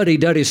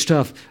fuddy-duddy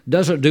stuff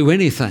doesn't do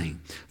anything.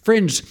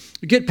 Friends,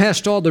 get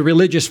past all the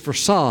religious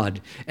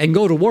facade and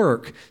go to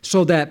work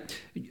so that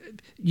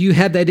you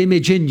have that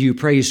image in you,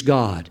 praise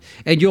God.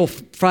 And you'll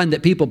find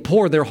that people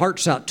pour their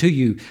hearts out to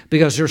you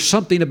because there's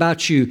something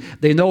about you.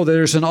 They know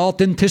there's an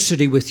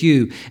authenticity with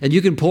you, and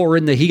you can pour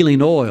in the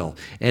healing oil.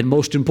 And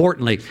most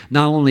importantly,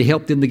 not only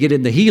help them to get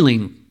in the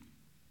healing,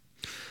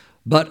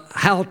 but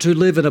how to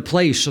live in a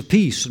place of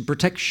peace and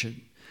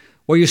protection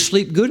where you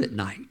sleep good at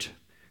night.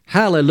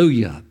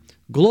 Hallelujah.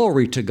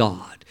 Glory to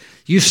God.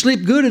 You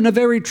sleep good in a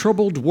very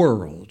troubled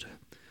world.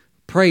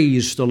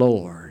 Praise the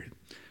Lord.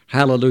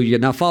 Hallelujah.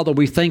 Now, Father,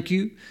 we thank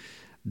you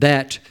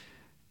that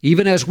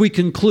even as we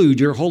conclude,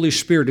 your Holy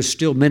Spirit is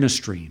still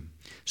ministering.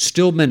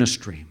 Still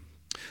ministering.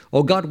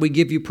 Oh God, we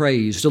give you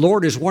praise. The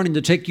Lord is wanting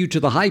to take you to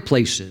the high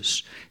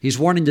places. He's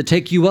wanting to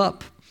take you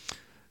up.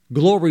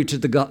 Glory to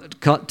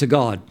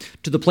God,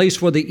 to the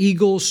place where the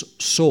eagles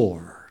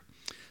soar.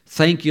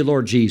 Thank you,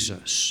 Lord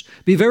Jesus.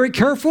 Be very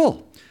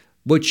careful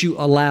what you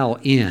allow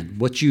in,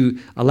 what you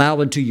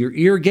allow into your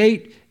ear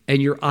gate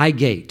and your eye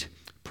gate.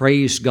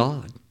 Praise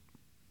God.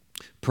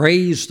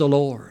 Praise the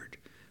Lord.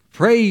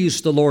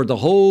 Praise the Lord. The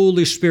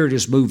Holy Spirit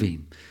is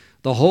moving.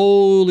 The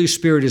Holy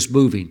Spirit is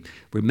moving.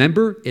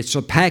 Remember, it's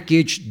a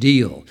package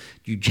deal.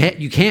 You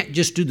can't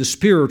just do the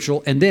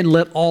spiritual and then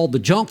let all the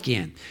junk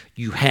in.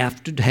 You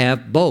have to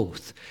have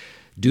both.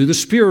 Do the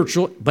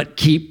spiritual, but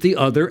keep the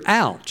other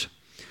out.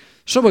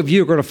 Some of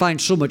you are going to find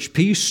so much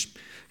peace,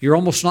 you're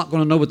almost not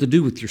going to know what to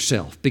do with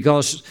yourself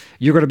because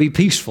you're going to be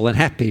peaceful and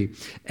happy.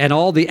 And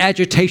all the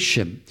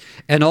agitation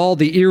and all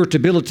the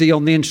irritability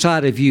on the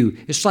inside of you,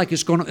 it's like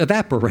it's going to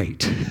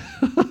evaporate.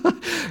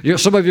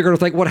 Some of you are going to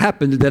think, what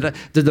happened? Did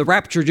the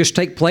rapture just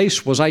take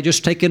place? Was I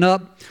just taken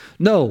up?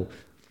 No,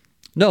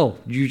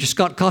 you just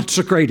got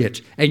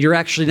consecrated and you're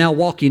actually now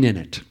walking in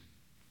it.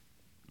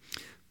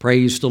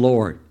 Praise the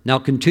Lord. Now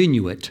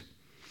continue it.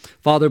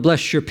 Father,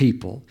 bless your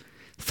people.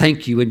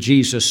 Thank you in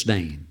Jesus'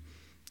 name.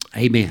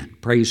 Amen.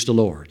 Praise the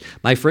Lord.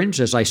 My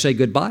friends, as I say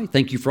goodbye,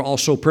 thank you for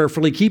also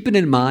prayerfully keeping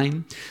in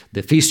mind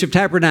the Feast of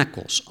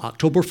Tabernacles,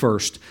 October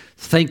 1st.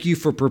 Thank you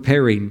for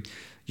preparing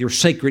your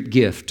sacred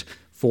gift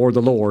for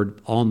the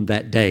Lord on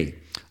that day.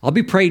 I'll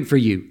be praying for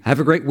you. Have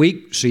a great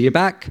week. See you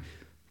back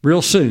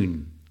real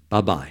soon.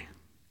 Bye-bye.